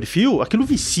não tiver perfil, aquilo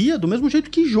vicia do mesmo jeito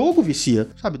que jogo vicia,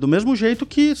 sabe? Do mesmo jeito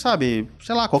que, sabe,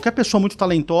 sei lá, qualquer pessoa muito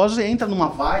talentosa entra numa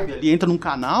vibe ali, entra num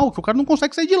canal que o cara não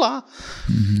consegue sair de lá.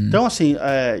 Então, assim,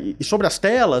 e sobre as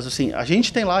telas, assim, a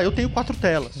gente tem lá, eu tenho 4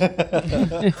 telas.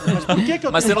 Mas por que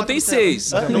eu Mas tenho você não tem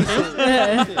 6.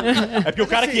 É porque o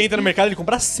cara que entra no mercado, ele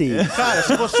compra 6. Cara,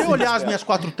 se você olhar as minhas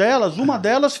 4 telas, uma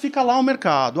delas fica lá no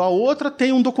mercado, a outra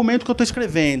tem um documento que eu tô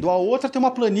escrevendo, a outra tem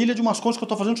uma planilha de umas contas que eu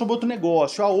tô fazendo sobre outro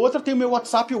negócio, a outra tem o meu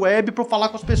WhatsApp web pra eu falar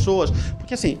com as pessoas.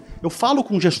 Porque assim, eu falo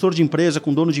com gestor de empresa,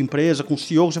 com dono de empresa, com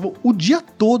CEO, o dia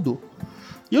todo.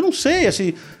 E eu não sei,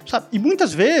 assim, sabe? E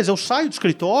muitas vezes eu saio do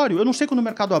escritório, eu não sei quando o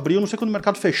mercado abriu, eu não sei quando o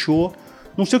mercado fechou.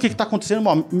 Não sei o que tá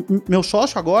acontecendo. Meu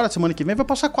sócio agora, semana que vem, vai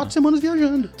passar 4 semanas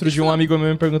viajando. Outro dia um amigo meu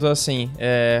me perguntou assim,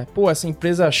 essa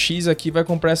empresa X aqui vai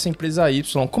comprar essa empresa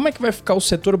Y. Como é que vai ficar o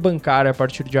setor bancário a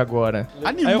partir de agora?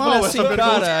 Animal, aí eu falei assim, essa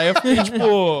cara, aí eu fiquei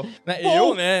tipo...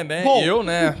 eu,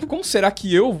 né? Como será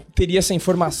que eu teria essa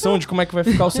informação de como é que vai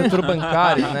ficar o setor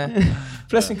bancário, né?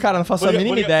 Falei assim, cara, não faço a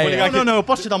mínima ideia. Não, eu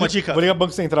posso te dar uma dica? Vou ligar pro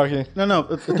Banco Central aqui. Não,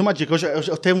 eu tenho uma dica.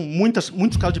 Eu tenho muitos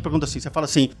casos de perguntas assim. Você fala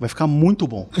assim, vai ficar muito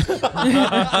bom.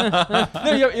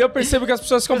 Eu percebo que as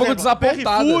pessoas ficam um pouco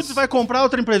desapontadas. Foods vai comprar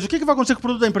outra empresa. O que vai acontecer com o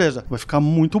produto da empresa? Vai ficar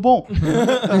muito bom.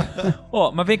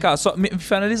 Mas vem cá, só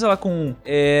finaliza lá com...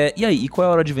 E aí, qual é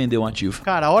a hora de vender um ativo?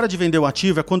 Cara, a hora de vender um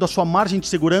ativo é quando a sua margem de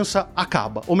segurança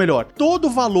acaba. Ou melhor, todo o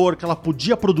valor que ela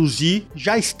podia produzir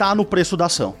já está no preço da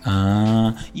ação.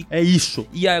 É isso.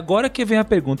 E agora que vem a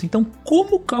pergunta, então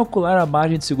como calcular a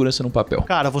margem de segurança no papel?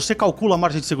 Cara, você calcula a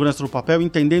margem de segurança no papel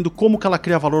entendendo como que ela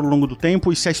cria valor ao longo do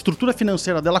tempo e se a estrutura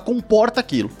financeira dela comporta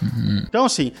aquilo. Então,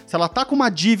 assim, se ela tá com uma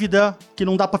dívida que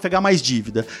não dá pra pegar mais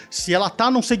dívida, se ela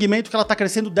tá num segmento que ela tá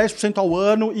crescendo 10% ao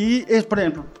ano e, por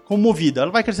exemplo, como Movida,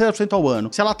 ela vai crescer 10% ao ano.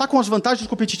 Se ela tá com as vantagens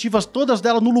competitivas todas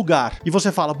dela no lugar e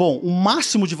você fala, bom, o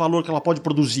máximo de valor que ela pode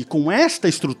produzir com esta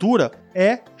estrutura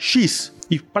é X.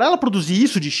 E para ela produzir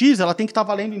isso de X, ela tem que estar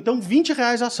valendo, então,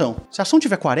 R$20 a ação. Se a ação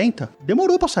tiver 40,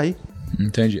 demorou para sair.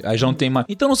 Entendi. Aí já não tem mais.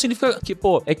 Então não significa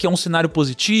que, é um cenário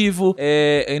positivo,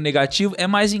 é negativo, é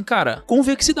mais em, cara,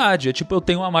 convexidade. É tipo, eu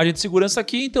tenho uma margem de segurança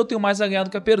aqui, então eu tenho mais a ganhar do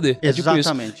que a perder. Exatamente.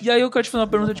 É tipo isso. E aí eu quero te fazer uma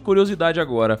pergunta de curiosidade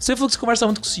agora. Você falou que você conversa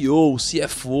muito com o CEO,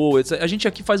 CFO, etc. A gente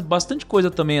aqui faz bastante coisa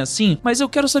também assim, mas eu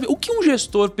quero saber o que um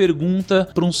gestor pergunta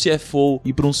para um CFO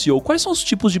e para um CEO. Quais são os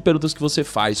tipos de perguntas que você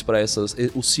faz para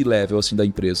o C-level assim da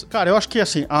empresa? Cara, eu acho que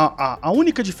assim, a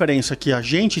única diferença que a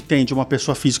gente tem de uma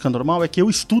pessoa física normal é que eu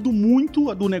estudo muito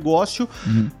do negócio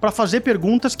para fazer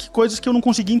perguntas coisas que eu não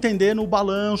consegui entender no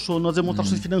balanço, nas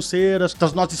demonstrações financeiras,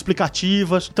 das notas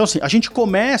explicativas. Então, assim, a gente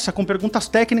começa com perguntas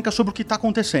técnicas sobre o que está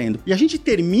acontecendo. E a gente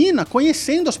termina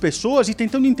conhecendo as pessoas e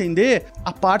tentando entender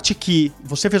a parte que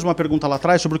você fez uma pergunta lá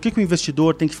atrás sobre o que o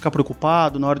investidor tem que ficar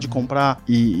preocupado na hora de comprar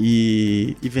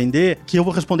e vender, que eu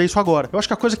vou responder isso agora. Eu acho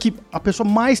que a coisa que a pessoa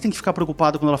mais tem que ficar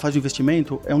preocupada quando ela faz o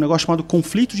investimento é um negócio chamado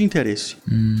conflito de interesse.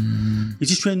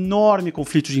 Existe um enorme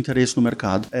conflito de interesse interesse no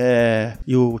mercado.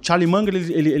 E o Charlie Munger,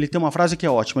 ele tem uma frase que é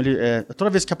ótima. Toda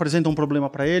vez que apresentam um problema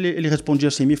para ele respondia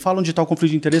assim: me fala onde está o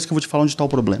conflito de interesse que eu vou te falar onde está o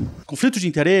problema. Conflito de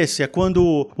interesse é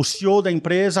quando o CEO da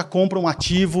empresa compra um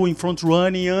ativo em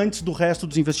front-running antes do resto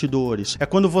dos investidores. É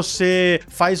quando você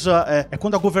faz é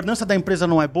quando a governança da empresa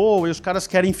não é boa e os caras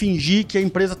querem fingir que a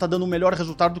empresa está dando um melhor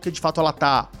resultado do que de fato ela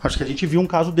tá. Acho que a gente viu um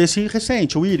caso desse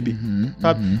recente, o IRB.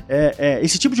 Sabe?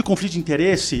 Esse tipo de conflito de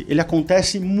interesse, ele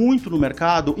acontece muito no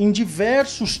mercado em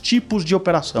diversos tipos de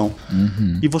operação.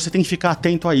 E você tem que ficar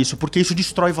atento a isso, porque isso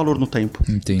destrói valor no tempo.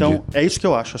 Entendi. Então, é isso que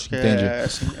eu acho. Acho que é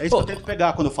isso que eu tento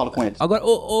pegar quando eu falo com eles. Agora,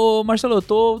 Marcelo, eu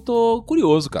tô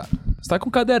curioso, cara. Você tá com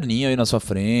um caderninho aí na sua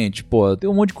frente, pô, tem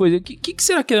um monte de coisa. O que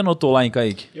será que ele anotou lá, hein,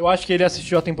 Kaique? Eu acho que ele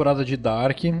assistiu a temporada de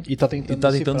Dark e tá tentando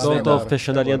decifrar. Eu tô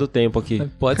fechando a linha do tempo aqui.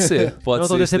 Pode ser, pode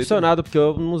ser. Eu tô decepcionado, porque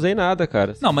eu não usei nada,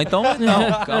 cara. Não, mas então,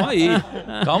 calma aí.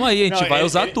 Calma aí, a gente vai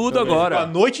usar tudo agora. A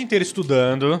noite inteira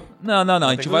estudando. Não,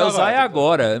 a gente vai usar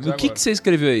agora. O que você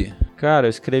escreveu aí? Cara,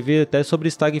 eu escrevi até sobre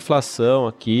estagflação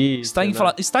aqui.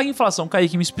 Estagflação,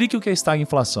 Kaique, me explique o que é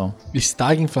estagflação.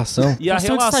 Estagflação? E a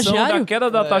relação da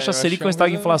queda da taxa Selic com a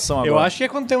estagflação agora. Eu acho que é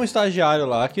quando tem um estagiário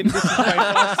lá que ele decide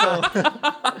a inflação.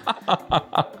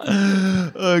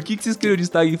 O que você escreveu de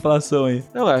estagflação aí?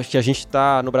 Não, acho que a gente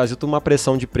tá, no Brasil, tem uma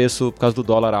pressão de preço por causa do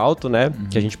dólar alto, né?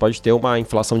 Que a gente pode ter uma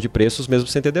inflação de preços mesmo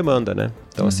sem ter demanda, né?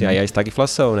 Então, assim, aí é a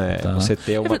estagflação, né? Tá. Você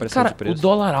ter uma pressão de preço. O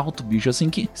dólar alto, bicho,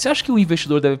 assim, você acha que o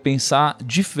investidor deve pensar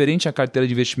diferente a carteira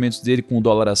de investimentos dele com o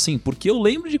dólar assim? Porque eu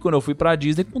lembro de quando eu fui pra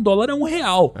Disney com o dólar era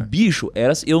R$1. Bicho,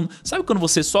 era assim, sabe quando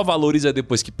você só valoriza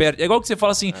depois que perde? É igual que você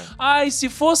fala assim, se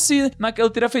fosse naquela, eu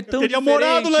teria feito tão diferente. Teria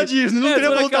morado na Disney, não teria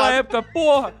voltado. Naquela época,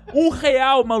 porra,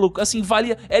 R$1, maluco, assim,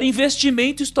 valia, era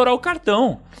investimento estourar o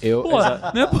cartão.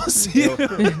 Porra, não é possível.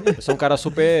 Eu sou um cara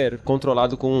super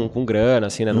controlado com grana,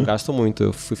 assim, né? Não gasto muito.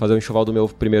 Eu fui fazer o enxoval do meu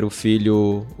primeiro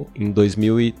filho em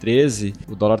 2013,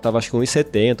 o dólar tava acho que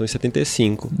 1,70,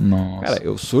 1,75. Nossa. Cara,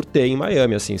 eu surtei em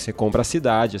Miami, assim, você compra a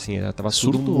cidade, assim, tava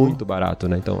tudo muito barato,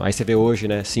 né? Então, aí você vê hoje,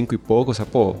 né, 5 e pouco, você,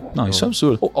 pô... Não, isso é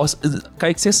absurdo.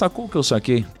 Kaique, você sacou o que eu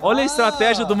saquei? Olha a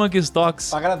estratégia do Monkey Stocks.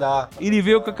 Pra agradar. Ele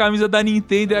veio com a camisa da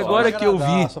Nintendo e agora que eu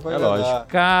vi. É lógico.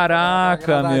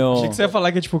 Caraca, meu. Achei que você ia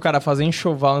falar que, tipo, cara, fazer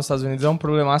enxoval nos Estados Unidos é um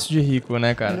problemaço de rico,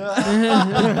 né, cara?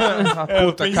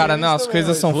 Puta, cara, não, as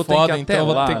coisas são foda, então eu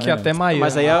vou ter que ir até Miami.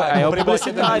 Mas aí é o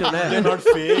publicitário, né? The North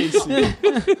Face.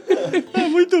 É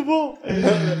muito bom.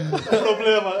 O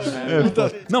problema.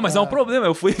 Não, mas é um problema.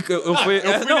 Eu fui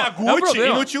na Gucci e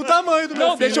não tinha o tamanho do meu filho.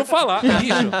 Não, deixa eu falar.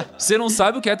 Bicho, você não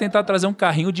sabe o que é tentar trazer um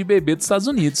carrinho de bebê dos Estados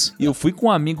Unidos. E eu fui com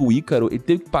um amigo Ícaro, ele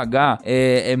teve que pagar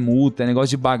multa, negócio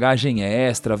de bagagem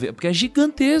extra, porque é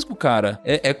gigantesco, cara.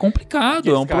 É complicado,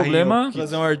 é um problema.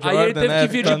 Fazer um Air Aí ele Jordan, teve né? que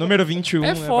vir de número 21,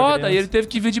 É foda, aí ele teve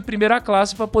que vir de primeira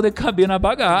classe pra poder caber na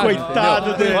bagagem.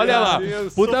 Coitado dele. Olha lá,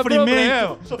 puta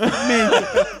problema.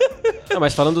 Não,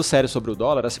 mas falando sério sobre o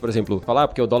dólar, assim, por exemplo, falar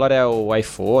porque o dólar é o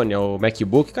iPhone, é o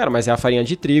MacBook, cara, mas é a farinha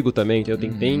de trigo também, entendeu?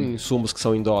 Tem insumos que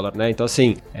são em dólar, né? Então,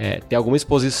 assim, ter alguma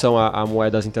exposição a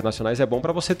moedas internacionais é bom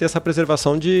pra você ter essa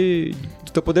preservação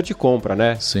do teu poder de compra,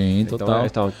 né? Sim, total.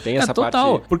 Então tem essa parte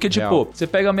porque, tipo, real. você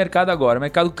pega o mercado agora, o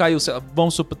mercado caiu,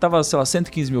 vamos supor, tava, sei lá,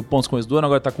 115 mil pontos com esse do ano,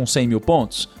 agora tá com 100 mil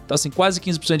pontos, tá assim, quase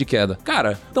 15% de queda.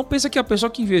 Cara, então pensa que a pessoa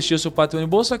que investiu seu patrimônio em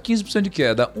bolsa, 15% de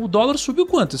queda. O dólar subiu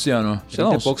quanto esse ano? Sei lá,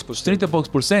 30 e poucos por cento. 30 e poucos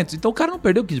por cento? Então o cara não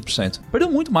perdeu 15%. Perdeu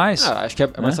muito mais. Acho que é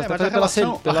mais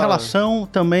a relação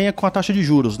também é com a taxa de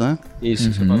juros, né?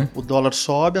 Isso, você fala. O dólar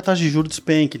sobe, a taxa de juros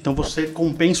despenca. Então você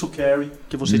compensa o carry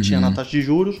que você tinha na taxa de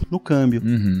juros no câmbio.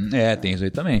 Tem isso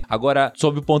aí também. Agora,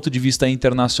 sob o ponto de vista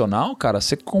internacional, cara,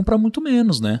 você compra muito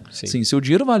menos, né? Sim, seu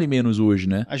dinheiro vale menos hoje,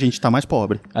 né? A gente tá mais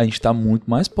pobre. A gente tá muito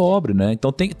mais pobre, né?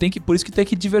 Então por isso que tem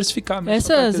que diversificar mesmo.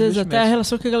 Essa, às vezes, até a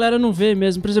relação que a galera não vê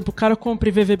mesmo. Por exemplo, o cara compra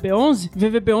IVVB11,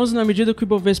 IVVB11, na medida que o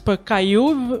Ibovespa caiu,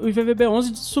 o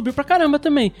IVVB11 subiu pra caramba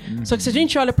também. Só que se a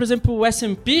gente olha, por exemplo, o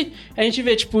S&P, a gente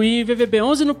vê, tipo, o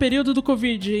IVVB11 no período do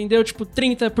Covid rendeu, tipo,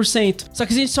 30%. Só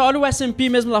que se a gente só olha o S&P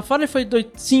mesmo lá fora, ele foi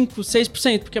 5,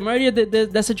 6%, porque a maioria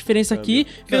dessa diferença aqui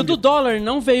veio do dólar,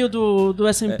 não veio do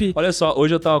S&P. Olha só,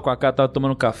 hoje eu tava com a Cá, tava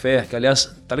tomando café, que aliás,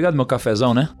 tá ligado meu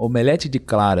cafezão, né? Omelete de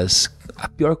claras. A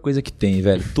pior coisa que tem,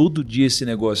 velho. Todo dia esse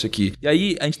negócio aqui. E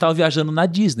aí, a gente tava viajando na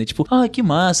Disney. Tipo, que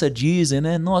massa, Disney,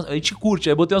 né? Nossa, a gente curte.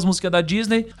 Aí botei as músicas da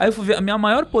Disney. Aí eu fui ver. A minha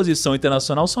maior posição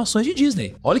internacional são ações de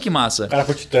Disney. Olha que massa. O cara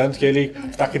curte tanto que ele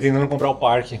tá tentando comprar o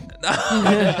parque.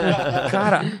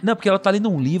 Cara, não, porque ela tá lendo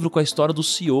um livro com a história do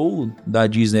CEO da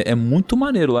Disney. É muito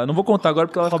maneiro lá. Eu não vou contar agora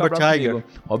porque ela vai ficar brava comigo.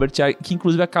 Robert Iger, que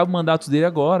inclusive acaba o mandato dele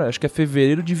agora. Acho que é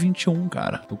fevereiro de 21,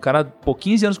 cara. O cara,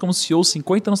 15 anos como CEO,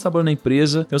 50 anos trabalhando na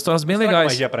empresa. Tem histórias bem legais.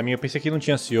 legais. Magia pra mim, eu pensei que não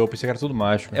tinha CEO, eu pensei que era tudo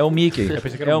mágico. É o Mickey. Eu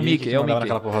pensei que era é o Mickey. que mandava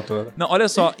naquela porra toda. Não, olha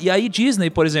só. E aí Disney,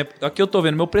 por exemplo, aqui eu tô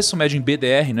vendo, meu preço médio em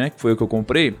BDR, né, que foi o que eu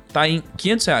comprei, tá em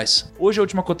R$500. Hoje a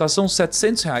última cotação,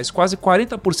 R$700, quase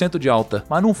 40% de alta.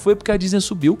 Mas não foi porque a Disney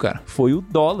subiu, cara. Foi o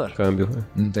dólar. Câmbio.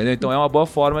 Entendeu? Então é uma boa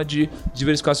forma de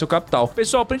diversificar seu capital.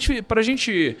 Pessoal, pra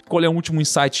gente colher um último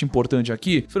insight importante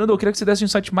aqui, Fernando, eu queria que você desse um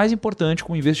insight mais importante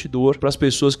como investidor para as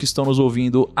pessoas que estão nos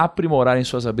ouvindo aprimorarem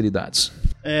suas habilidades.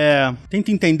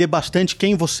 Tenta entender bastante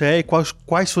quem você é e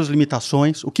quais suas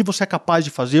limitações, o que você é capaz de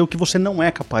fazer, o que você não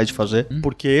é capaz de fazer,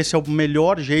 porque esse é o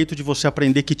melhor jeito de você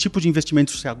aprender que tipo de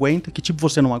investimento você aguenta, que tipo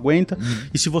você não aguenta,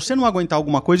 e se você não aguentar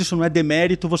alguma coisa, isso não é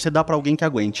demérito, você dá pra alguém que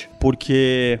aguente,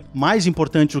 porque mais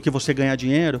importante do que você ganhar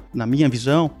dinheiro, na minha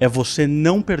visão, é você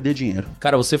não perder dinheiro.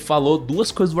 Cara, você falou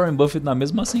duas coisas do Warren Buffett na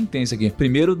mesma sentença aqui.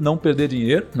 Primeiro, não perder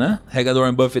dinheiro, né? Regra do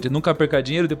Warren Buffett, nunca perca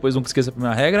dinheiro, depois nunca esqueça a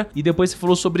primeira regra, e depois você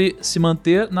falou sobre se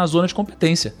manter na zona de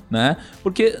competência, né?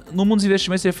 Porque no mundo dos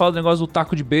investimentos você fala do negócio do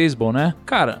taco de beisebol, né?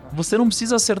 Cara, você não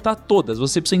precisa acertar todas,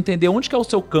 você precisa entender onde que é o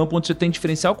seu campo, onde você tem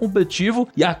diferencial competitivo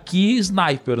e aqui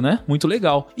sniper, né? Muito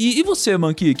legal. E você,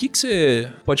 Monkey, o que você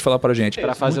pode falar pra gente?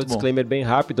 Pra fazer o disclaimer bem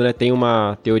rápido, né? Tem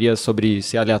uma teoria sobre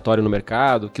ser aleatório no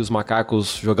mercado, que os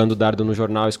macacos jogando dardo no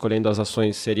jornal, escolhendo as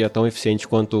ações, seria tão eficiente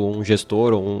quanto um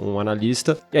gestor ou um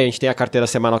analista. E aí a gente tem a carteira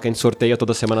semanal que a gente sorteia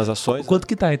toda semana as ações. Quanto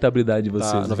que tá a rentabilidade de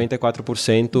vocês? Tá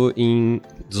 94% em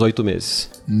 18 meses.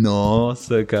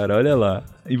 Nossa, cara, olha lá.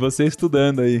 E você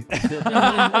estudando aí.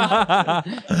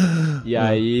 E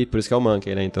aí, por isso que é o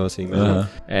Monkey, né? Então, assim,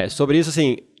 sobre isso,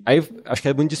 assim, aí acho que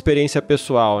é muito de experiência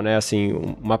pessoal, né?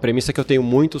 Assim, uma premissa que eu tenho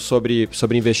muito sobre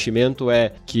investimento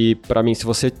é que, pra mim, se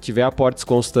você tiver aportes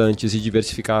constantes e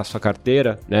diversificar a sua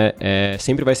carteira, né?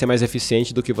 Sempre vai ser mais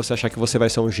eficiente do que você achar que você vai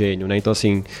ser um gênio, né? Então,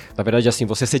 assim, na verdade, assim,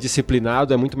 você ser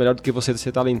disciplinado é muito melhor do que você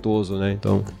ser talentoso, né?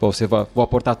 Então, você vou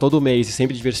aportar todo mês e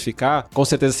sempre diversificar, com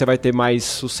certeza você vai ter mais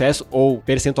sucesso, ou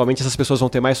percentualmente essas pessoas vão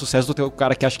ter mais sucesso do que o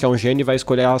cara que acha que é um gênio e vai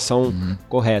escolher a ação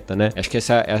correta, né? Acho que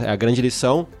essa é a grande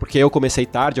lição, porque eu comecei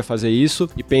tarde a fazer isso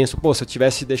e penso, se eu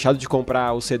tivesse deixado de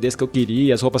comprar os CDs que eu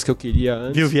queria, as roupas que eu queria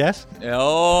antes... Viu o viés?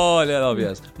 Olha lá o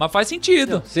viés. Mas faz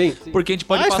sentido. Sim. Porque a gente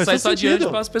pode passar isso adiante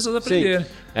para as pessoas aprenderem.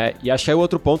 E acho que é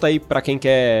outro ponto aí pra quem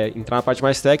quer entrar na parte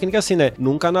mais técnica, assim, né?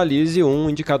 Nunca analise um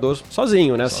indicador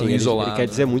sozinho, né? Assim, ele quer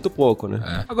dizer muito pouco,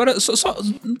 né? Agora, só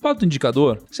no papo do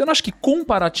indicador, você não acha que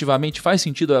comparativamente faz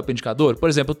sentido olhar para o indicador? Por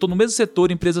exemplo, eu tô no mesmo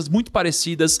setor, empresas muito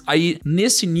parecidas, aí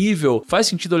nesse nível, faz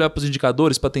sentido olhar para os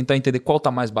indicadores para tentar entender qual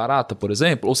tá mais barata, por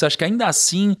exemplo? Ou você acha que ainda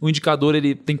assim o indicador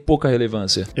ele tem pouca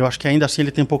relevância? Eu acho que ainda assim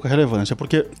ele tem pouca relevância,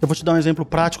 porque eu vou te dar um exemplo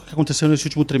prático que aconteceu nesse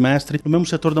último trimestre no mesmo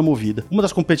setor da Movida. Uma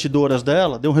das competidoras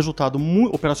dela deu um resultado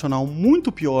operacional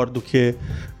muito pior do que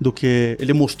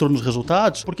ele mostrou nos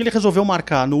resultados, porque ele resolveu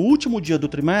marcar no último dia do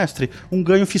trimestre um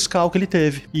ganho fiscal que ele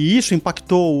teve. E isso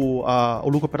impactou o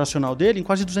lucro operacional dele em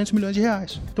quase 200 milhões de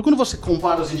reais. Então quando você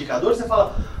compara os indicadores, você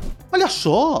fala, olha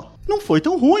só, não foi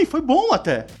tão ruim, foi bom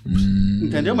até.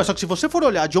 Entendeu? Mas só que se você for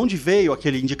olhar de onde veio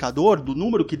aquele indicador, do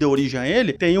número que deu origem a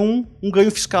ele, tem um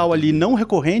ganho fiscal ali não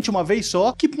recorrente, uma vez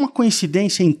só, que uma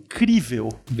coincidência incrível.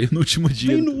 Veio no último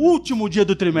dia. Veio no último dia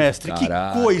do trimestre.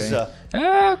 Caraca, que coisa.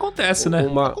 Acontece, né?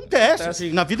 Acontece,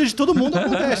 assim, na vida de todo mundo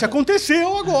acontece.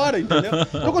 Aconteceu agora, entendeu?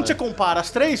 Então quando você compara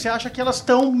as três, você acha que elas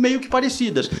estão meio que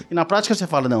parecidas. E na prática você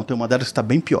fala, não, tem uma delas que está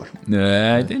bem pior.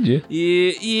 Entendi.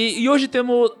 E hoje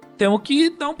temos que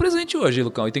dar um presente hoje,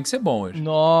 Lucão, e tem que ser bom hoje.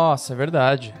 Nossa, é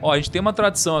verdade. Ó, a gente tem uma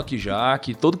tradição aqui já,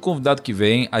 que todo convidado que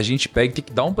vem, a gente pega e tem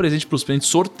que dar um presente pros clientes,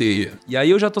 sorteia. E aí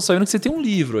eu já tô sabendo que você tem um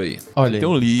livro aí. Olha aí. Tem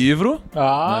um livro,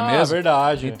 não é mesmo?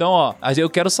 Verdade. Então, ó, eu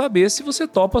quero saber se você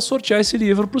topa sortear esse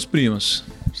livro pros primos.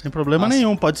 Sem problema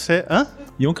nenhum, pode ser... Hã?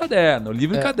 E um caderno,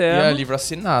 livro em caderno. E é livro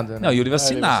assinado, né? Não, e o livro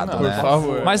assinado, né? Por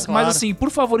favor. Mas assim, por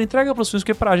favor, entrega pros filhos,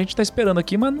 porque pra gente tá esperando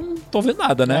aqui, mas não tô vendo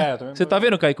nada, né? Você tá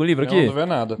vendo, Kaique, o livro aqui? Não tô vendo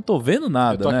nada. Não tô vendo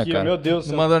nada, Tô né, aqui, cara? meu Deus.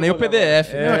 Não mandou nem o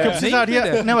PDF. Não, é que eu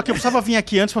precisaria... Não, é que eu precisava vir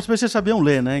aqui antes pra saber se vocês sabiam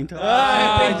ler, né? Então,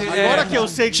 agora que eu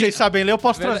sei que vocês sabem ler, eu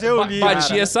posso trazer o livro.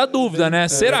 Bati essa dúvida, né?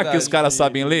 Será que os caras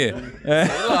sabem ler?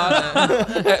 Sei lá,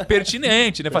 né? É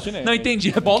pertinente, né? Não,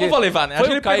 entendi. Bom, não vou levar, né? Acho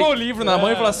que ele Kaique. pegou o livro na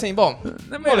mão e falou assim, bom,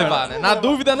 não vou levar, né? Na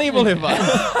dúvida, nem vou levar.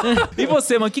 E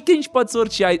você, mano, o que a gente pode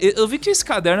sortear? Eu vi que esse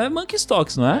caderno é Monkey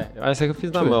Stocks, não é? Essa que eu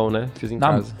fiz na mão, né? Fiz em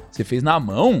casa. Você fez na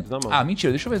mão? Fiz na mão. Ah,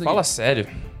 mentira, deixa eu ver isso aqui. Fala sério.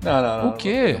 Não. O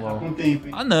quê? Tá com tempo,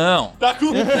 hein? Ah, não. Tá com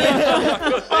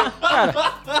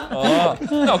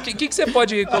Não, o que você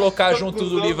pode colocar junto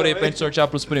do livro aí pra gente sortear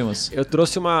pros primos? Eu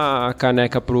trouxe uma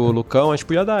caneca pro Lucão, a gente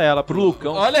podia dar ela Pro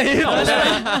Lucão. Olha aí,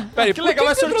 Peraí, que legal,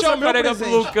 vai sortear o meu caneca pro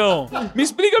Lucão. Me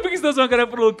explica por que você trouxe uma caneca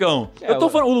pro Lucão. Eu tô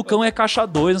falando, o Lucão é caixa caixa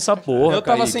 2 nessa porra. Eu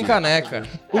tava Kaique. sem caneca.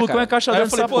 O Lucão é caixa 2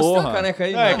 nessa Você tem uma porra. caneca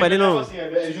aí? É, Não. mas ele não... Assim,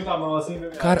 ele junta a mão assim...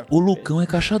 Cara, o Lucão é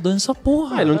caixa 2 nessa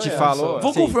porra. Ele não te falou?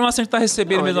 Vou assim, confirmar se a gente tá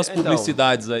recebendo Não, mesmo as então.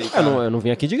 publicidades aí, Eu cara. não vim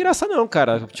aqui de graça, não,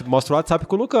 cara. Tipo, mostra o WhatsApp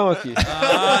com o Lucão aqui.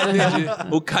 Ah, entendi.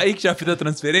 O Kaique já fez a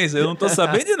transferência? Eu não tô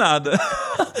sabendo de nada.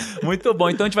 Muito bom.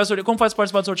 Então a gente vai sortear. Como faz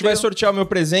participar do A sorteio? gente vai sortear o meu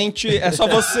presente. É só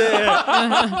você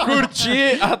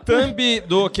curtir a thumb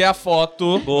que é a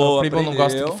foto. Boa, O Primo não aprendeu.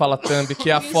 gosta que fala thumb, que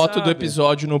é a foto do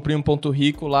episódio no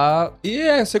Primo.rico lá.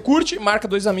 E você curte, marca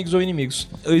 2 amigos ou inimigos.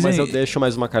 Mas eu deixo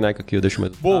mais uma caneca aqui, eu deixo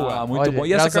mais. Boa, muito Olha, bom.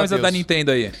 E essa graças a camisa Deus. da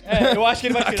Nintendo aí? Eu acho que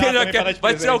ele vai tirar Aquele já também pra dar quer, de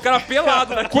vai tirar o presente. cara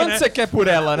pelado daqui, Quanto né? você quer por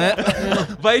ela, né?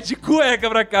 Vai de cueca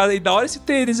pra casa. E da hora esse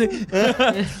tênis aí.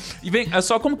 E vem, é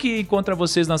só como que encontra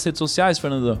vocês nas redes sociais,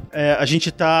 Fernando? A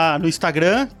gente tá no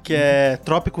Instagram, que é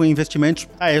Trópico Investimentos.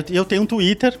 Eu tenho um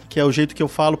Twitter, que é o jeito que eu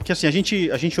falo, porque assim, a gente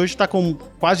hoje tá com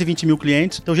quase 20 mil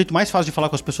clientes, então o jeito mais fácil de falar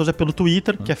com as pessoas é pelo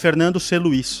Twitter, que é Fernando C.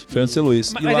 Luiz. Fernando C.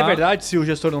 Luiz. Mas é verdade, se o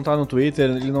gestor não tá no Twitter,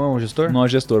 ele não é um gestor? Não é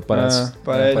gestor, parece.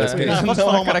 Parece que é. Posso Não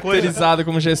falar é uma caracterizado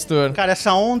como gestor. Cara,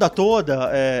 essa onda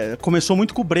toda começou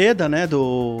muito com o Breda, né,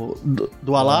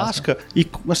 do Alasca, e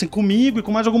assim, comigo e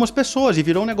com mais algumas pessoas, e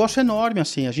virou um negócio enorme,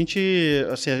 assim, a gente,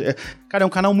 assim, cara, é um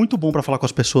canal muito bom pra falar com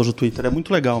as pessoas no Twitter, é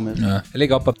muito legal mesmo. É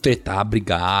legal pra tretar,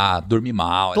 brigar, dormir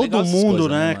mal. Todo legal essas mundo,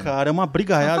 coisas, né, mano? cara, é uma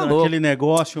brigaiada Tá louco. naquele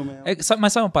negócio, meu.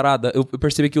 Mas sabe uma parada? Eu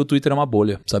percebi que o Twitter é uma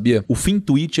bolha, sabia? O fim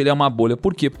tweet, ele é uma bolha.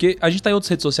 Por quê? Porque a gente tá em outras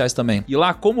redes sociais também. E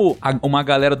lá, como uma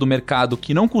galera do mercado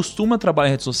que não costuma trabalhar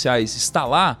em redes sociais está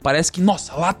lá, parece que,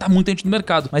 nossa, lá tá muita gente no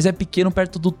mercado. Mas é pequeno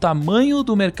perto do tamanho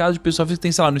do mercado de pessoas que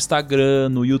tem, sei lá, no Instagram,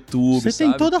 no YouTube, Você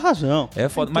tem toda a razão. É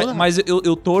foda. Tem toda Mas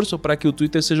eu torço pra que o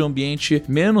Twitter seja um ambiente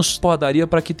menos porradaria,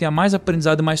 pra que tenha mais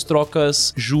aprendizado e mais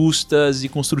trocas justas e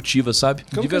construtivas, sabe?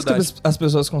 Como de que verdade. as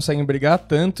pessoas conseguem brigar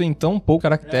tanto em tão poucos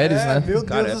caracteres, né? Meu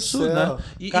Cara, Deus é do absurdo, céu.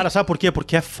 né? Cara, sabe por quê?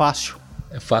 Porque é fácil.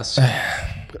 É fácil.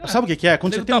 Sabe o que é?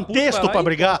 Quando você nego tem tá um puto, texto vai lá pra e-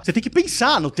 brigar, você tem que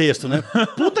pensar no texto, né?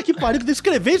 Puta que pariu, que tem que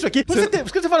escrever isso aqui.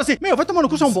 Você fala assim, vai tomar no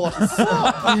cu, você é um bosta.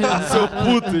 Seu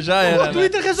puto, já O era. Né?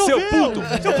 Twitter resolveu.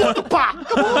 Seu puto, pá,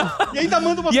 acabou. E ainda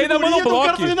manda uma E ainda manda um figurinha do cara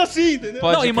bloco. fazendo assim, entendeu?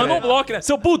 Pode Não, e manda um bloco, né?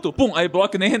 Seu puto, pum, aí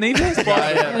bloco nem responde.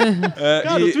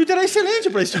 Cara, o Twitter é excelente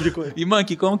pra esse tipo de coisa. E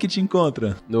Monkey, como que te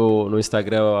encontra? No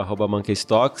Instagram é o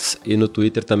 @monkeystocks e no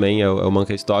Twitter também é o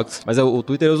monkeystocks. Mas o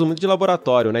Twitter eu uso muito de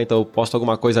laboratório, né? Então eu posto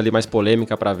alguma coisa ali mais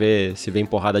polêmica pra ver se vem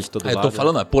porrada de todo Eu lado. tô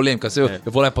falando, é polêmica. Se eu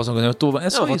vou lá e posto uma coisa, é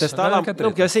só Não, vou isso. testar a galera lá. quer Não, treta.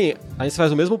 porque assim, a gente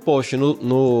faz o mesmo post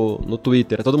no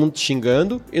Twitter, é todo mundo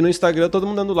xingando, e no Instagram todo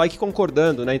mundo dando like e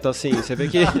concordando, né? Então assim, você vê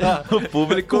que o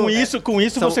público... Com isso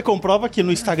você comprova que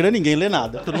no Instagram ninguém lê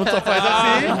nada. Todo mundo só faz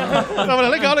assim. Fala,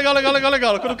 legal.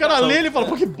 Quando o cara lê, ele fala,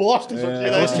 pô, que bosta isso aqui.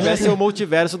 né? Se tivesse o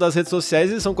multiverso das redes sociais,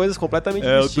 eles são coisas completamente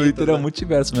É, o distintas. Twitter é né? o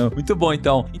multiverso mesmo. Muito bom,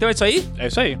 então. Então é isso aí? É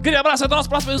isso aí. Grande abraço, até o nosso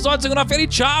próximo episódio, segunda-feira e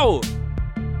tchau!